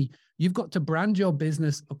Airbnb, you've got to brand your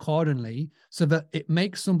business accordingly so that it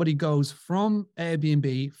makes somebody goes from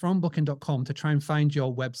Airbnb, from Booking.com to try and find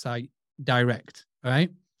your website direct, all right?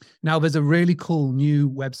 Now, there's a really cool new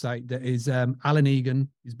website that is Alan Egan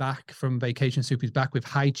is back from Vacation Soup. He's back with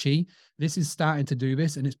HiChi. This is starting to do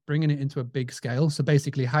this and it's bringing it into a big scale. So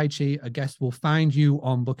basically, HiChi, a guest will find you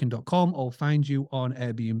on Booking.com or find you on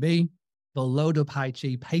Airbnb. They'll load up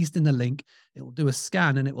HiChi, paste in the link. It will do a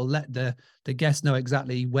scan and it will let the guest know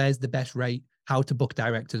exactly where's the best rate, how to book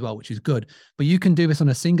direct as well, which is good. But you can do this on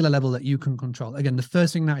a singular level that you can control. Again, the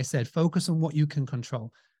first thing that I said, focus on what you can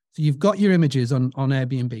control. So you've got your images on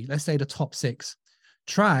Airbnb, let's say the top 6.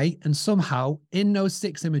 Try and somehow in those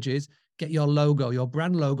 6 images, get your logo, your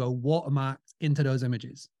brand logo watermarked into those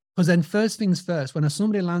images. Because then first things first, when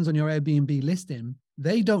somebody lands on your Airbnb listing,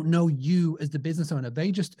 they don't know you as the business owner.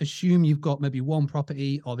 They just assume you've got maybe one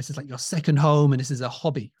property or this is like your second home and this is a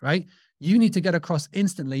hobby, right? You need to get across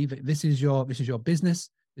instantly that this is your business,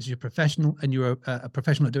 this is your professional, and you're a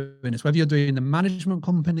professional at doing this, whether you're doing the management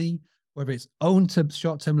company, whether it's owned to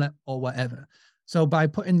short-term let or whatever. So by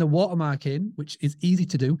putting the watermark in, which is easy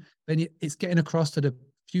to do, then it's getting across to the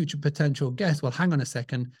future potential guest. Well, hang on a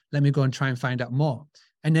second, let me go and try and find out more.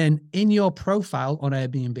 And then in your profile on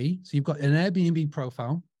Airbnb, so you've got an Airbnb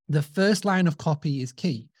profile, the first line of copy is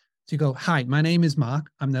key. So you go, hi, my name is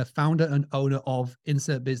Mark. I'm the founder and owner of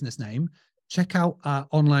insert business name. Check out our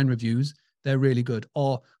online reviews. They're really good.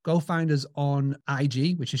 Or go find us on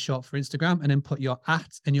IG, which is short for Instagram, and then put your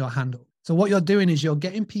 @ and your handle. So what you're doing is you're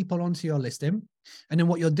getting people onto your listing. And then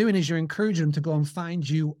what you're doing is you're encouraging them to go and find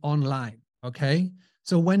you online. Okay.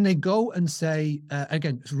 So when they go and say,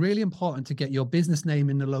 again, it's really important to get your business name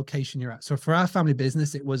in the location you're at. So for our family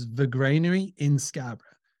business, it was The Granary in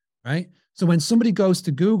Scarborough, right? So when somebody goes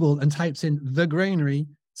to Google and types in The Granary,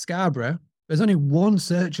 Scarborough, there's only one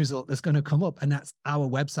search result that's going to come up, and that's our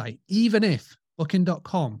website. Even if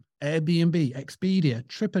Booking.com, Airbnb, Expedia,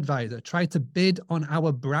 TripAdvisor tried to bid on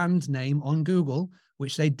our brand name on Google,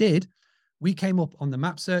 which they did, we came up on the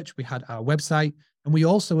map search, we had our website, and we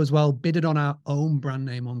also as well bidded on our own brand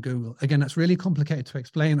name on Google. Again, that's really complicated to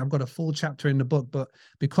explain. I've got a full chapter in the book, but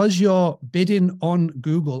because you're bidding on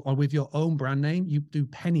Google or with your own brand name, you do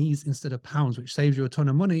pennies instead of pounds, which saves you a ton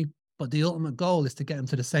of money. But the ultimate goal is to get them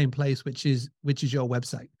to the same place, which is your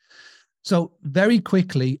website. So very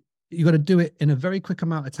quickly, you got to do it in a very quick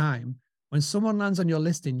amount of time. When someone lands on your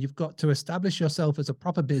listing, you've got to establish yourself as a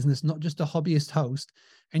proper business, not just a hobbyist host,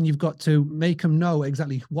 and you've got to make them know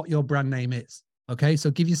exactly what your brand name is. Okay,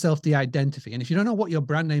 so give yourself the identity. And if you don't know what your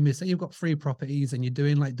brand name is, say you've got 3 properties and you're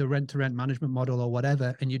doing like the rent-to-rent management model or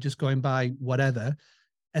whatever, and you're just going by whatever,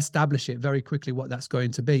 establish it very quickly what that's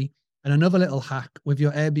going to be. And another little hack with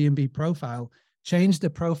your Airbnb profile, change the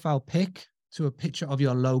profile pic to a picture of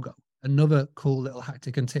your logo. Another cool little hack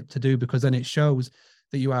and tip to do, because then it shows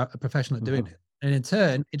that you are a professional at doing it. And in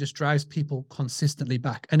turn, it just drives people consistently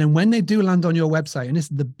back. And then when they do land on your website, and this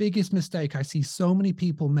is the biggest mistake I see so many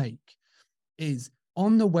people make, is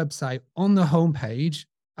on the website, on the homepage,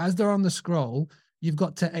 as they're on the scroll, you've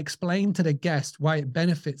got to explain to the guest why it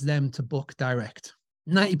benefits them to book direct.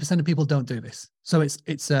 90% of people don't do this. So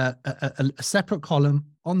it's a separate column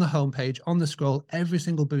on the homepage, on the scroll. Every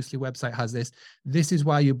single Boostly website has this. This is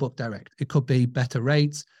why you book direct. It could be better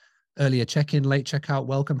rates, earlier check-in, late checkout,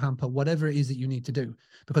 welcome hamper, whatever it is that you need to do.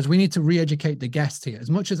 Because we need to re-educate the guests here. As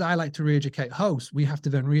much as I like to re-educate hosts, we have to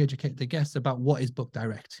then re-educate the guests about what is book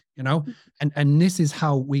direct, you know? And this is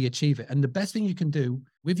how we achieve it. And the best thing you can do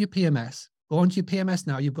with your PMS, go onto your PMS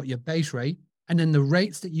now, you've got your base rate, and then the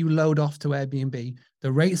rates that you load off to Airbnb,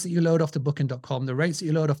 the rates that you load off to Booking.com, the rates that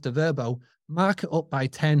you load off to Vrbo, mark it up by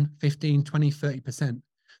 10, 15, 20, 30%.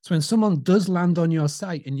 So when someone does land on your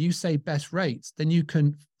site and you say best rates, then you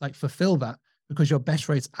can like fulfill that because your best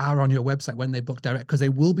rates are on your website when they book direct, because they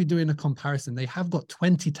will be doing a comparison. They have got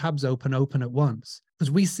 20 tabs open at once,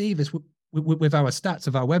 because we see this with our stats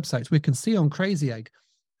of our websites. We can see on Crazy Egg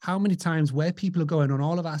how many times where people are going on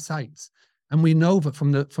all of our sites. And we know that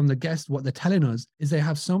from the guests, what they're telling us is they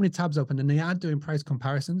have so many tabs open and they are doing price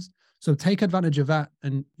comparisons. So take advantage of that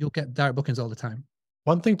and you'll get direct bookings all the time.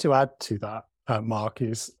 One thing to add to that, Mark,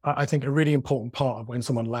 is I think a really important part of when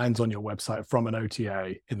someone lands on your website from an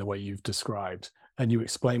OTA in the way you've described, and you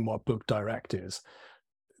explain what Book Direct is,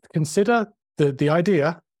 consider the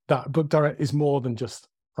idea that Book Direct is more than just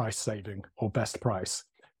price saving or best price,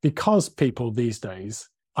 because people these days,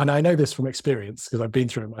 and I know this from experience because I've been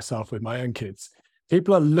through it myself with my own kids,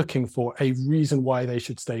 people are looking for a reason why they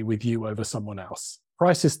should stay with you over someone else.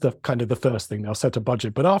 Price is the kind of the first thing. They'll set a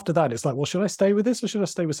budget, but after that, it's like, well, should I stay with this or should I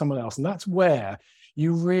stay with someone else? And that's where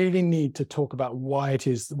you really need to talk about why it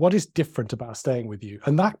is, what is different about staying with you.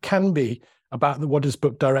 And that can be about what does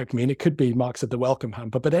Book Direct mean? It could be, Mark said, the welcome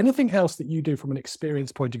hamper, but anything else that you do from an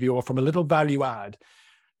experience point of view or from a little value add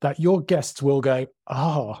that your guests will go,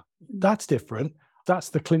 oh, that's different. That's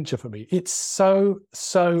the clincher for me. It's so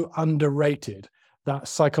underrated, that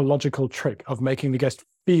psychological trick of making the guest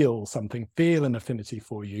feel something, feel an affinity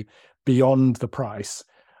for you beyond the price.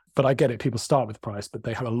 But I get it. People start with price, but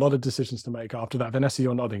they have a lot of decisions to make after that. Vanessa,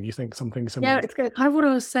 you're nodding. You think something similar? Yeah, it's kind of what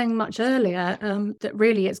I was saying much earlier, that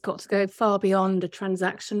really it's got to go far beyond a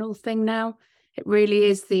transactional thing now. It really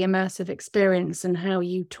is the immersive experience and how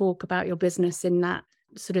you talk about your business in that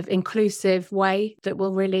sort of inclusive way that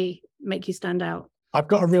will really make you stand out. I've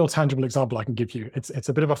got a real tangible example I can give you. It's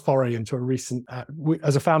a bit of a foray into a recent,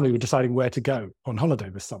 as a family, we're deciding where to go on holiday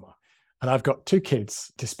this summer. And I've got two kids,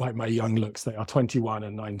 despite my young looks. They are 21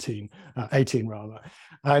 and 18 rather.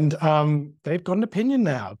 And they've got an opinion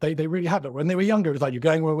now. They really have it. When they were younger, it was like, you're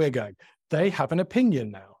going where we're going. They have an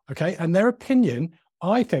opinion now, okay? And their opinion,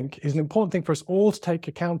 I think, is an important thing for us all to take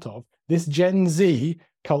account of. This Gen Z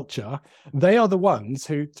culture, they are the ones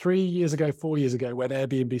who 3 years ago, 4 years ago, when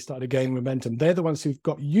Airbnb started gaining momentum, they're the ones who've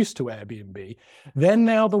got used to Airbnb. They're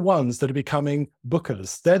now the ones that are becoming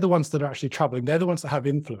bookers. They're the ones that are actually traveling. They're the ones that have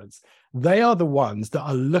influence. They are the ones that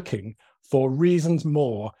are looking for reasons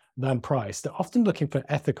more than price. They're often looking for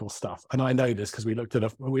ethical stuff. And I know this because we looked at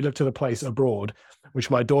a place abroad,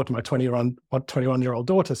 which my daughter, my 21-year-old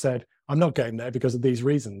daughter said, I'm not going there because of these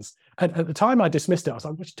reasons. And at the time I dismissed it. I was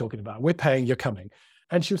like, what are you talking about? We're paying, you're coming.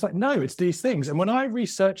 And she was like, no, it's these things. And when I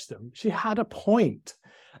researched them, she had a point.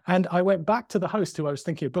 And I went back to the host who I was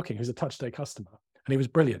thinking of booking, who's a TouchStay customer. And he was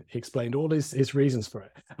brilliant. He explained all his reasons for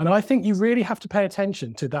it. And I think you really have to pay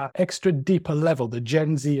attention to that extra deeper level, the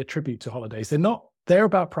Gen Z attribute to holidays. They're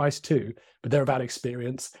about price too, but they're about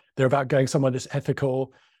experience. They're about going somewhere that's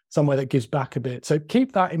ethical, somewhere that gives back a bit. So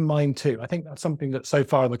keep that in mind too. I think that's something that so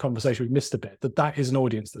far in the conversation we've missed a bit, that is an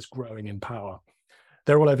audience that's growing in power.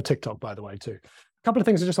 They're all over TikTok, by the way, too. A couple of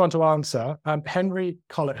things I just want to answer. Henry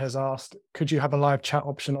Collett has asked, could you have a live chat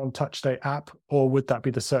option on TouchStay app, or would that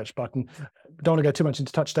be the search button? Don't want to go too much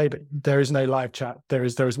into TouchStay, but there is no live chat. There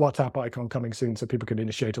is WhatsApp icon coming soon, so people can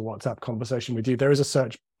initiate a WhatsApp conversation with you. There is a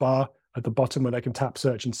search bar at the bottom where they can tap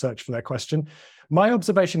search and search for their question. My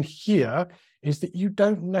observation here is that you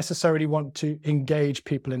don't necessarily want to engage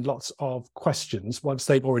people in lots of questions once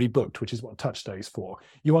they've already booked, which is what TouchStay is for.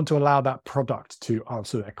 You want to allow that product to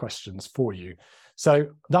answer their questions for you. So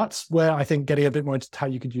that's where I think getting a bit more into how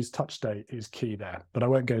you could use TouchStay is key there. But I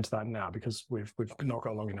won't go into that now because we've not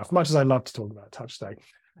got long enough, much as I love to talk about TouchStay.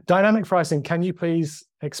 Dynamic pricing, can you please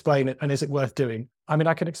explain it, and is it worth doing? I mean,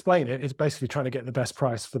 I can explain it. It's basically trying to get the best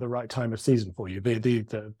price for the right time of season for you.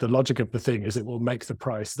 The logic of the thing is it will make the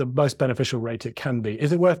price the most beneficial rate it can be.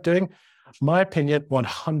 Is it worth doing? My opinion,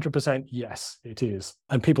 100% yes, it is.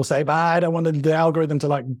 And people say, but I don't want the algorithm to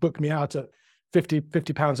like book me out at 50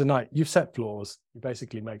 pounds a night. You've set floors. You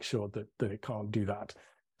basically make sure that it can't do that.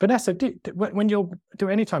 Vanessa, when you'll do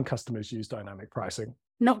anytime customers use dynamic pricing,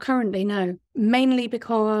 Not currently, no. Mainly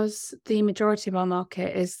because the majority of our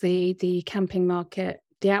market is the camping market,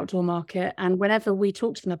 the outdoor market. And whenever we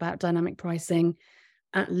talk to them about dynamic pricing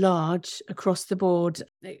at large, across the board,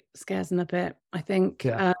 it scares them a bit, I think.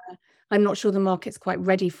 Yeah. I'm not sure the market's quite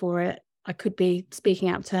ready for it. I could be speaking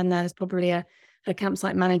out of turn there. There's probably a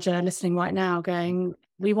campsite manager listening right now going,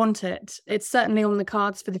 we want it. It's certainly on the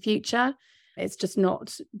cards for the future. It's just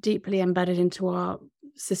not deeply embedded into our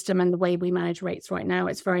system and the way we manage rates right now.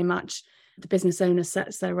 It's very much the business owner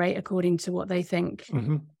sets their rate according to what they think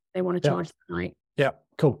they want to charge that night. Yeah,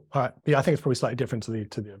 cool. All right. Yeah, I think it's probably slightly different to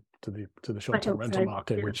the short-term rental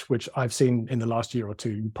market, yeah. which I've seen in the last year or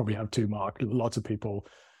two. You probably have two markets. Lots of people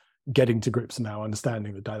getting to grips now,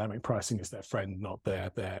 understanding that dynamic pricing is their friend, not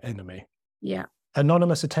their enemy. Yeah.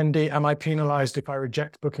 Anonymous attendee, am I penalized if I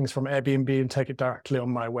reject bookings from Airbnb and take it directly on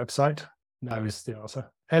my website? No is the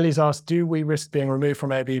answer. Ellie's asked, do we risk being removed from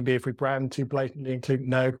Airbnb if we brand too blatantly include?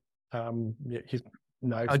 No.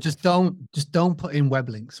 No. Just don't put in web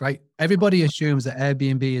links, right? Everybody assumes that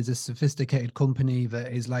Airbnb is a sophisticated company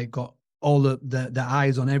that is like got all the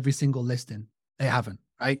eyes on every single listing. They haven't,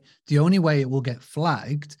 right? The only way it will get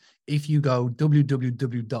flagged if you go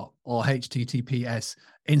www. or https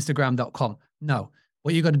instagram.com. No,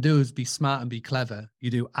 what you got to do is be smart and be clever. You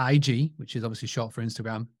do IG, which is obviously short for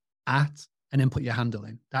Instagram, @ and then put your handle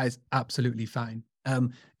in. That is absolutely fine.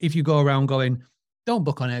 If you go around going, don't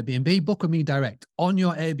book on Airbnb, book with me direct on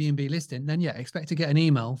your Airbnb listing, then yeah, expect to get an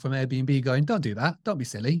email from Airbnb going, don't do that. Don't be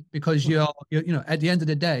silly, because you're at the end of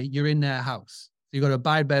the day, you're in their house. So you've got to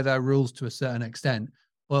abide by their rules to a certain extent,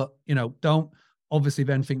 but don't obviously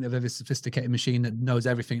then think that they're this sophisticated machine that knows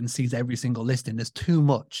everything and sees every single listing. There's too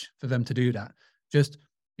much for them to do that. Just,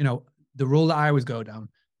 the rule that I always go down,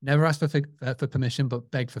 never ask for permission,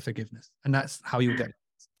 but beg for forgiveness. And that's how you get it.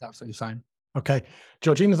 It's absolutely fine. Okay.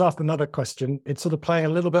 Georgina's asked another question. It's sort of playing a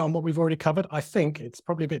little bit on what we've already covered. I think it's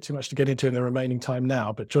probably a bit too much to get into in the remaining time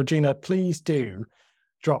now, but Georgina, please do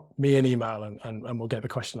drop me an email and we'll get the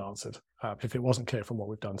question answered if it wasn't clear from what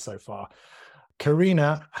we've done so far.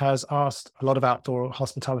 Karina has asked, a lot of outdoor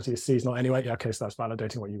hospitality is seasonal anyway. Yeah, okay, so that's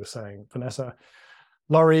validating what you were saying, Vanessa.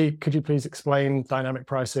 Laurie, could you please explain dynamic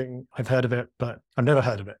pricing? I've heard of it, but I've never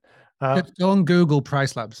heard of it. Just go on Google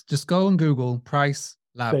Price Labs. Just go on Google Price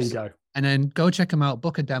Labs. There you go. And then go check them out,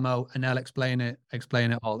 book a demo, and they'll explain it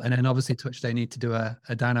all. And then obviously Touch, they need to do a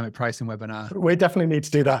dynamic pricing webinar. We definitely need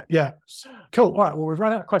to do that. Yeah. Cool. All right. Well, we've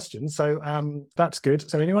run out of questions. So that's good.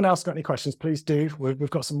 So anyone else got any questions, please do. We've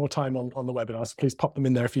got some more time on the webinar. So please pop them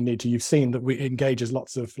in there if you need to. You've seen that we engages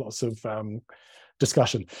lots of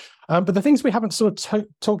discussion. But the things we haven't sort of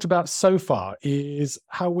talked about so far is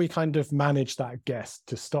how we kind of manage that guest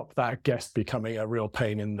to stop that guest becoming a real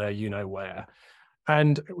pain in their where.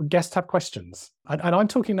 And guests have questions. And I'm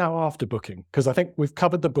talking now after booking, because I think we've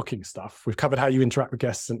covered the booking stuff. We've covered how you interact with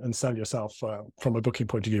guests and sell yourself from a booking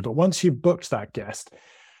point of view. But once you've booked that guest,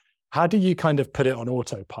 how do you kind of put it on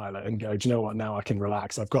autopilot and go, do you know what, now I can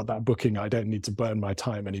relax. I've got that booking. I don't need to burn my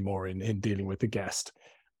time anymore in dealing with the guest.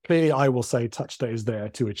 Clearly, I will say TouchStay is there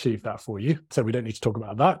to achieve that for you. So we don't need to talk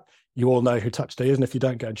about that. You all know who TouchStay is. And if you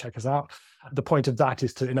don't, go and check us out. The point of that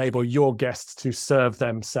is to enable your guests to serve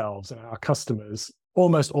themselves. And our customers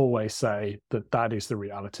almost always say that is the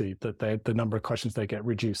reality, that the number of questions they get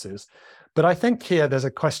reduces. But I think here there's a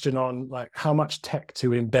question on like how much tech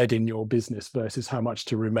to embed in your business versus how much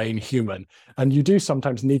to remain human. And you do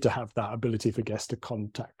sometimes need to have that ability for guests to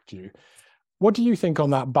contact you. What do you think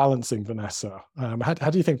on that balancing, Vanessa? How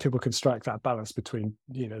do you think people can strike that balance between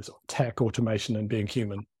tech, automation, and being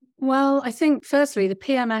human? Well, I think firstly, the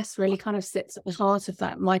PMS really kind of sits at the heart of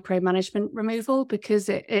that micromanagement removal, because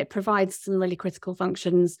it provides some really critical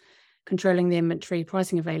functions, controlling the inventory,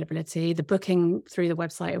 pricing availability, the booking through the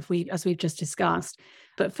website, as we've just discussed.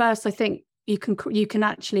 But first, I think you can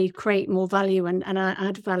actually create more value and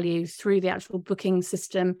add value through the actual booking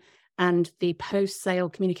system and the post-sale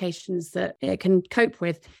communications that it can cope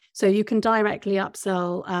with. So you can directly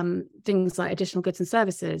upsell things like additional goods and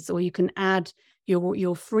services, or you can add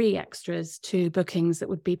your free extras to bookings that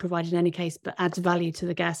would be provided in any case, but adds value to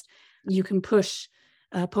the guest. You can push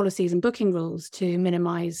policies and booking rules to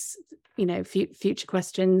minimize, future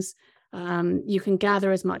questions. You can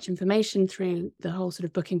gather as much information through the whole sort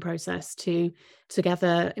of booking process to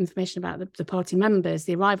gather information about the party members,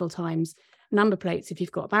 the arrival times, number plates if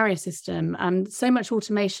you've got a barrier system. So much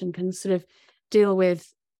automation can sort of deal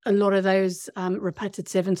with a lot of those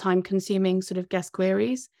repetitive and time-consuming sort of guest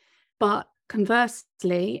queries. But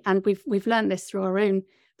conversely, and we've learned this through our own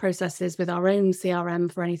processes with our own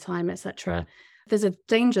CRM for any time, etc., there's a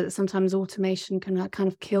danger that sometimes automation can kind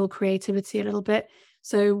of kill creativity a little bit.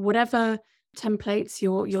 So whatever templates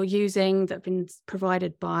you're using that have been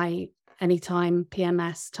provided by Anytime,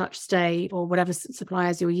 PMS, TouchStay, or whatever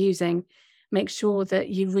suppliers you're using. Make sure that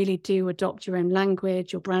you really do adopt your own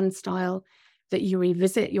language, your brand style, that you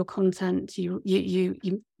revisit your content. You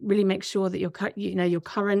really make sure that you're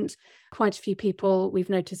current. Quite a few people we've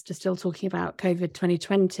noticed are still talking about COVID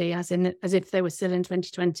 2020 as if they were still in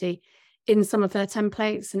 2020 in some of their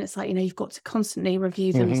templates. And it's like, you've got to constantly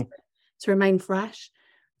review them to remain fresh.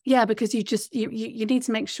 Yeah, because you need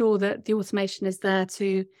to make sure that the automation is there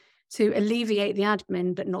to alleviate the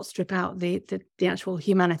admin, but not strip out the actual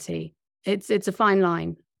humanity. It's a fine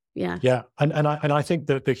line. Yeah. And I think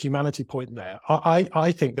that the humanity point there,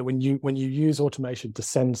 I think that when you use automation to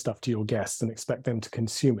send stuff to your guests and expect them to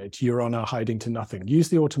consume it, you're on a hiding to nothing. Use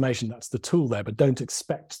the automation, that's the tool there, but don't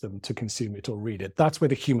expect them to consume it or read it. That's where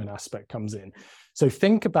the human aspect comes in. So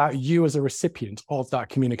think about you as a recipient of that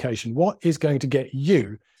communication. What is going to get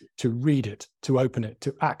you to read it, to open it,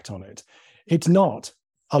 to act on it? It's not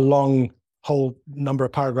a long whole number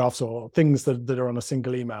of paragraphs or things that are on a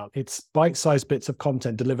single email. It's bite-sized bits of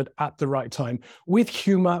content delivered at the right time with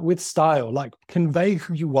humor, with style, like convey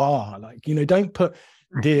who you are. Like, don't put,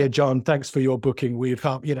 "Dear John, thanks for your booking. We've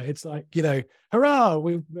come," it's like, "Hurrah,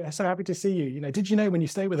 we're so happy to see you. Did you know when you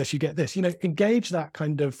stay with us, you get this?" Engage that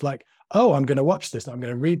kind of like, "Oh, I'm going to watch this. I'm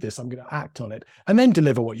going to read this. I'm going to act on it," and then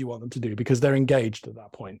deliver what you want them to do because they're engaged at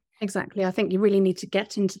that point. Exactly. I think you really need to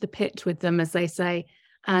get into the pit with them, as they say,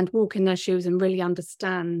 and walk in their shoes and really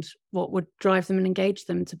understand what would drive them and engage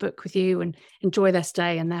them to book with you and enjoy their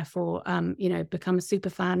stay, and therefore, become a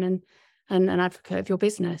super fan and an advocate of your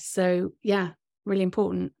business. So yeah, really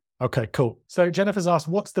important. Okay, cool. So Jennifer's asked,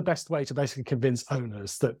 what's the best way to basically convince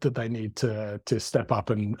owners that they need to step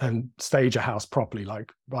up and stage a house properly?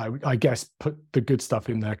 Like, I guess, put the good stuff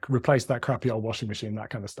in there, replace that crappy old washing machine,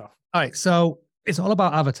 that kind of stuff. All right. So it's all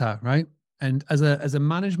about avatar, right? And as a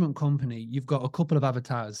management company, you've got a couple of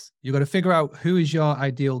avatars. You've got to figure out who is your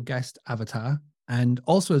ideal guest avatar. And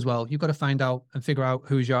also as well, you've got to find out and figure out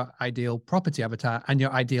who is your ideal property avatar and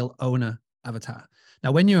your ideal owner avatar.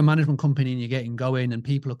 Now, when you're a management company and you're getting going and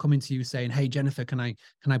people are coming to you saying, "Hey, Jennifer, can I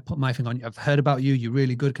put my thing on you? I've heard about you. You're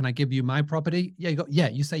really good. Can I give you my property?"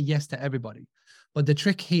 You say yes to everybody. But the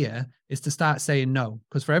trick here is to start saying no,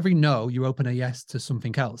 because for every no, you open a yes to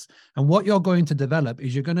something else. And what you're going to develop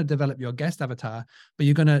is you're going to develop your guest avatar, but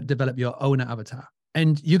you're going to develop your owner avatar.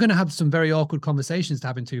 And you're going to have some very awkward conversations to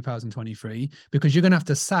have in 2023 because you're going to have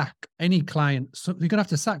to sack any client. So you're going to have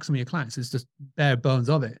to sack some of your clients. It's just bare bones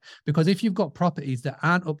of it. Because if you've got properties that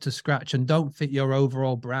aren't up to scratch and don't fit your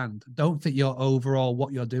overall brand, don't fit your overall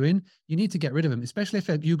what you're doing, you need to get rid of them, especially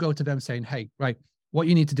if you go to them saying, "Hey, right, what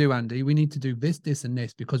you need to do, Andy, we need to do this, this, and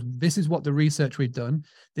this, because this is what the research we've done.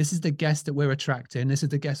 This is the guest that we're attracting. This is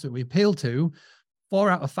the guest that we appeal to. 4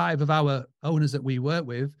 out of 5 of our owners that we work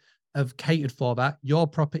with have catered for that. Your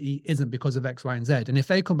property isn't because of X, Y, and Z." And if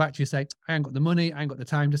they come back to you and say, "I ain't got the money, I ain't got the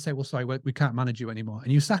time," just say, "Well, sorry, we can't manage you anymore."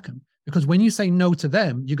 And you sack them. Because when you say no to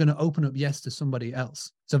them, you're going to open up yes to somebody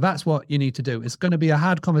else. So that's what you need to do. It's going to be a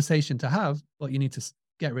hard conversation to have, but you need to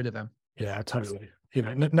get rid of them. Yeah, totally.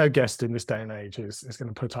 No guest in this day and age is going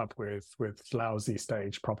to put up with lousy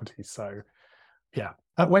stage properties. So yeah.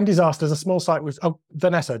 Wendy's asked, as a small site with,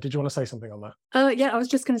 Vanessa, did you want to say something on that? Yeah, I was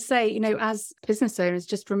just going to say, as business owners,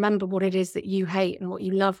 just remember what it is that you hate and what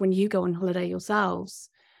you love when you go on holiday yourselves.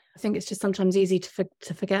 I think it's just sometimes easy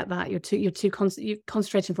to forget that you're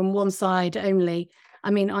concentrating from one side only.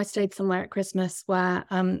 I mean, I stayed somewhere at Christmas where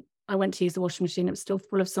I went to use the washing machine. It was still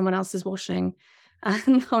full of someone else's washing,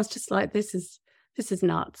 and I was just like, this is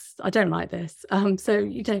nuts. I don't like this.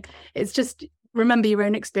 So it's just remember your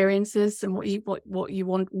own experiences and what you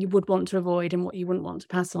would want to avoid and what you wouldn't want to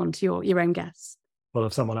pass on to your own guests. Well,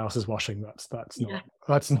 if someone else is washing, that's not.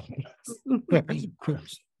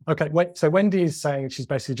 Okay, wait. So Wendy is saying she's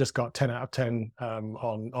basically just got 10 out of 10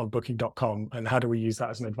 on Booking.com, and how do we use that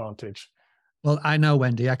as an advantage? Well, I know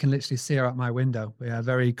Wendy. I can literally see her out my window. We are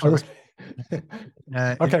very close.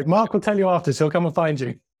 Okay, Mark will tell you after, so he'll come and find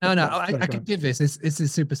you. No, I can give this. This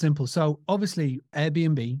is super simple. So obviously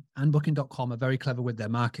Airbnb and Booking.com are very clever with their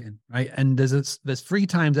marketing, right? And there's 3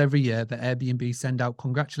 times every year that Airbnb send out,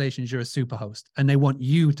 "Congratulations, you're a super host." And they want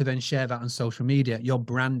you to then share that on social media, your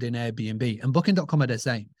brand in Airbnb. And Booking.com are the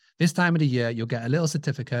same. This time of the year, you'll get a little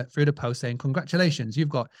certificate through the post saying, "Congratulations, you've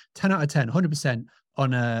got 10 out of 10, 100%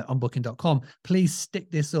 on Booking.com. Please stick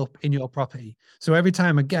this up in your property." So every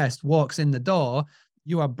time a guest walks in the door,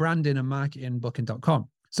 you are branding and marketing Booking.com.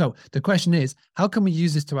 So the question is, how can we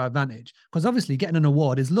use this to our advantage? Because obviously getting an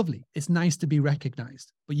award is lovely. It's nice to be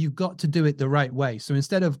recognized, but you've got to do it the right way. So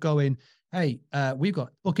instead of going, hey, we've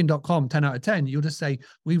got booking.com 10 out of 10, you'll just say,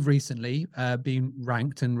 we've recently been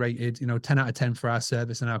ranked and rated, 10 out of 10 for our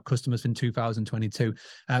service and our customers in 2022.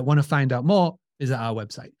 Want to find out more? Visit our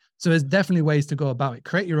website. So there's definitely ways to go about it.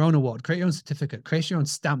 Create your own award, create your own certificate, create your own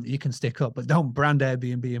stamp that you can stick up, but don't brand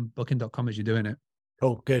Airbnb and booking.com as you're doing it.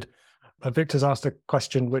 Cool, good. Victor's asked a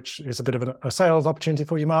question, which is a bit of a sales opportunity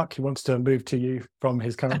for you, Mark. He wants to move to you from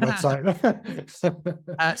his current website.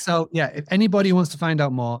 So yeah, if anybody wants to find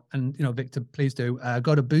out more, and Victor, please do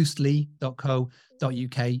go to boostly.co.uk.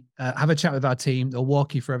 Have a chat with our team. They'll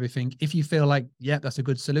walk you through everything. If you feel like, yeah, that's a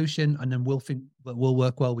good solution, and then we'll think that will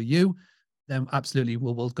work well with you, then absolutely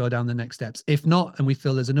we'll go down the next steps. If not, and we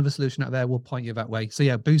feel there's another solution out there, we'll point you that way. So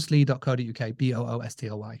yeah, boostly.co.uk,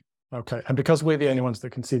 BOOSTLY. Okay, and because we're the only ones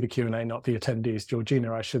that can see the Q&A, not the attendees,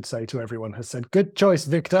 Georgina, I should say to everyone, has said, good choice,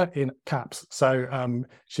 Victor, in caps. So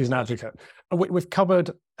she's an advocate. We've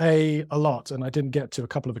covered a lot, and I didn't get to a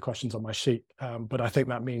couple of the questions on my sheet, but I think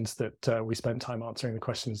that means that we spent time answering the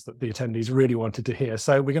questions that the attendees really wanted to hear.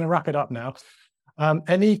 So we're going to wrap it up now.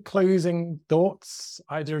 Any closing thoughts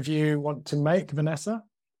either of you want to make, Vanessa?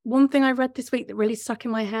 One thing I read this week that really stuck in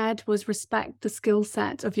my head was respect the skill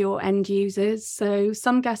set of your end users. So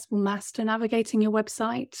some guests will master navigating your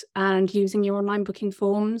website and using your online booking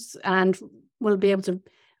forms and will be able to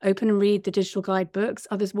open and read the digital guidebooks.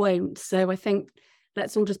 Others won't. So I think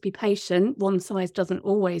let's all just be patient. One size doesn't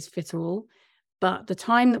always fit all, but the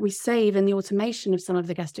time that we save in the automation of some of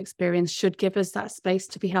the guest experience should give us that space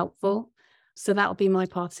to be helpful. So that'll be my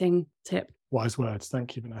parting tip. Wise words.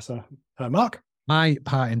 Thank you, Vanessa. Mark? My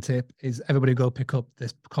parting tip is everybody go pick up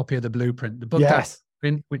this copy of the Blueprint. The book, yes,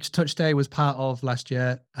 which Touch Day was part of last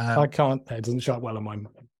year. I can't, it doesn't show up well on my mind.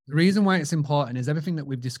 The reason why it's important is everything that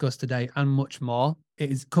we've discussed today and much more,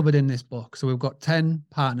 it is covered in this book. So we've got 10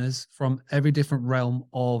 partners from every different realm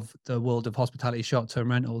of the world of hospitality, short-term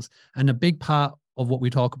rentals. And a big part of what we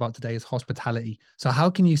talk about today is hospitality. So how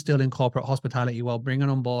can you still incorporate hospitality while bringing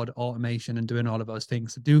on board automation and doing all of those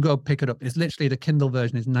things? So do go pick it up. It's literally, the Kindle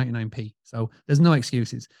version is 99p. So there's no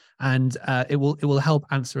excuses. And it will help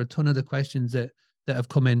answer a ton of the questions that have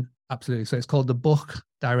come in. Absolutely. So it's called the Book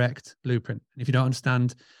Direct Blueprint. And if you don't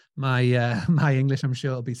understand my my English, I'm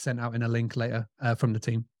sure it'll be sent out in a link later from the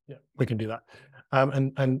team. Yeah, we can do that.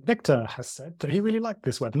 And Victor has said that he really liked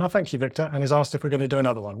this webinar. Thank you, Victor, and has asked if we're going to do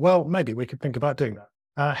another one. Well, maybe we could think about doing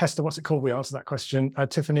that. Hester, what's it called? We answered that question.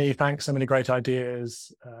 Tiffany, thanks. So many great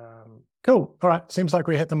ideas. Cool. All right. Seems like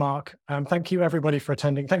we hit the mark. Thank you, everybody, for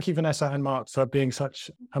attending. Thank you, Vanessa and Mark, for being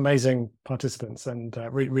such amazing participants and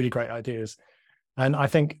really great ideas. And I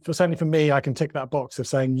think, certainly for me, I can tick that box of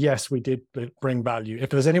saying, yes, we did bring value. If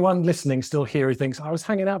there's anyone listening still here who thinks, I was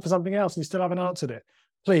hanging out for something else and you still haven't answered it,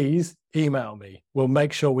 please email me. We'll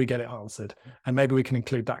make sure we get it answered. And maybe we can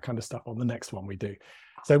include that kind of stuff on the next one we do.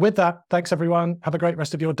 So with that, thanks, everyone. Have a great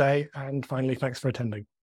rest of your day. And finally, thanks for attending.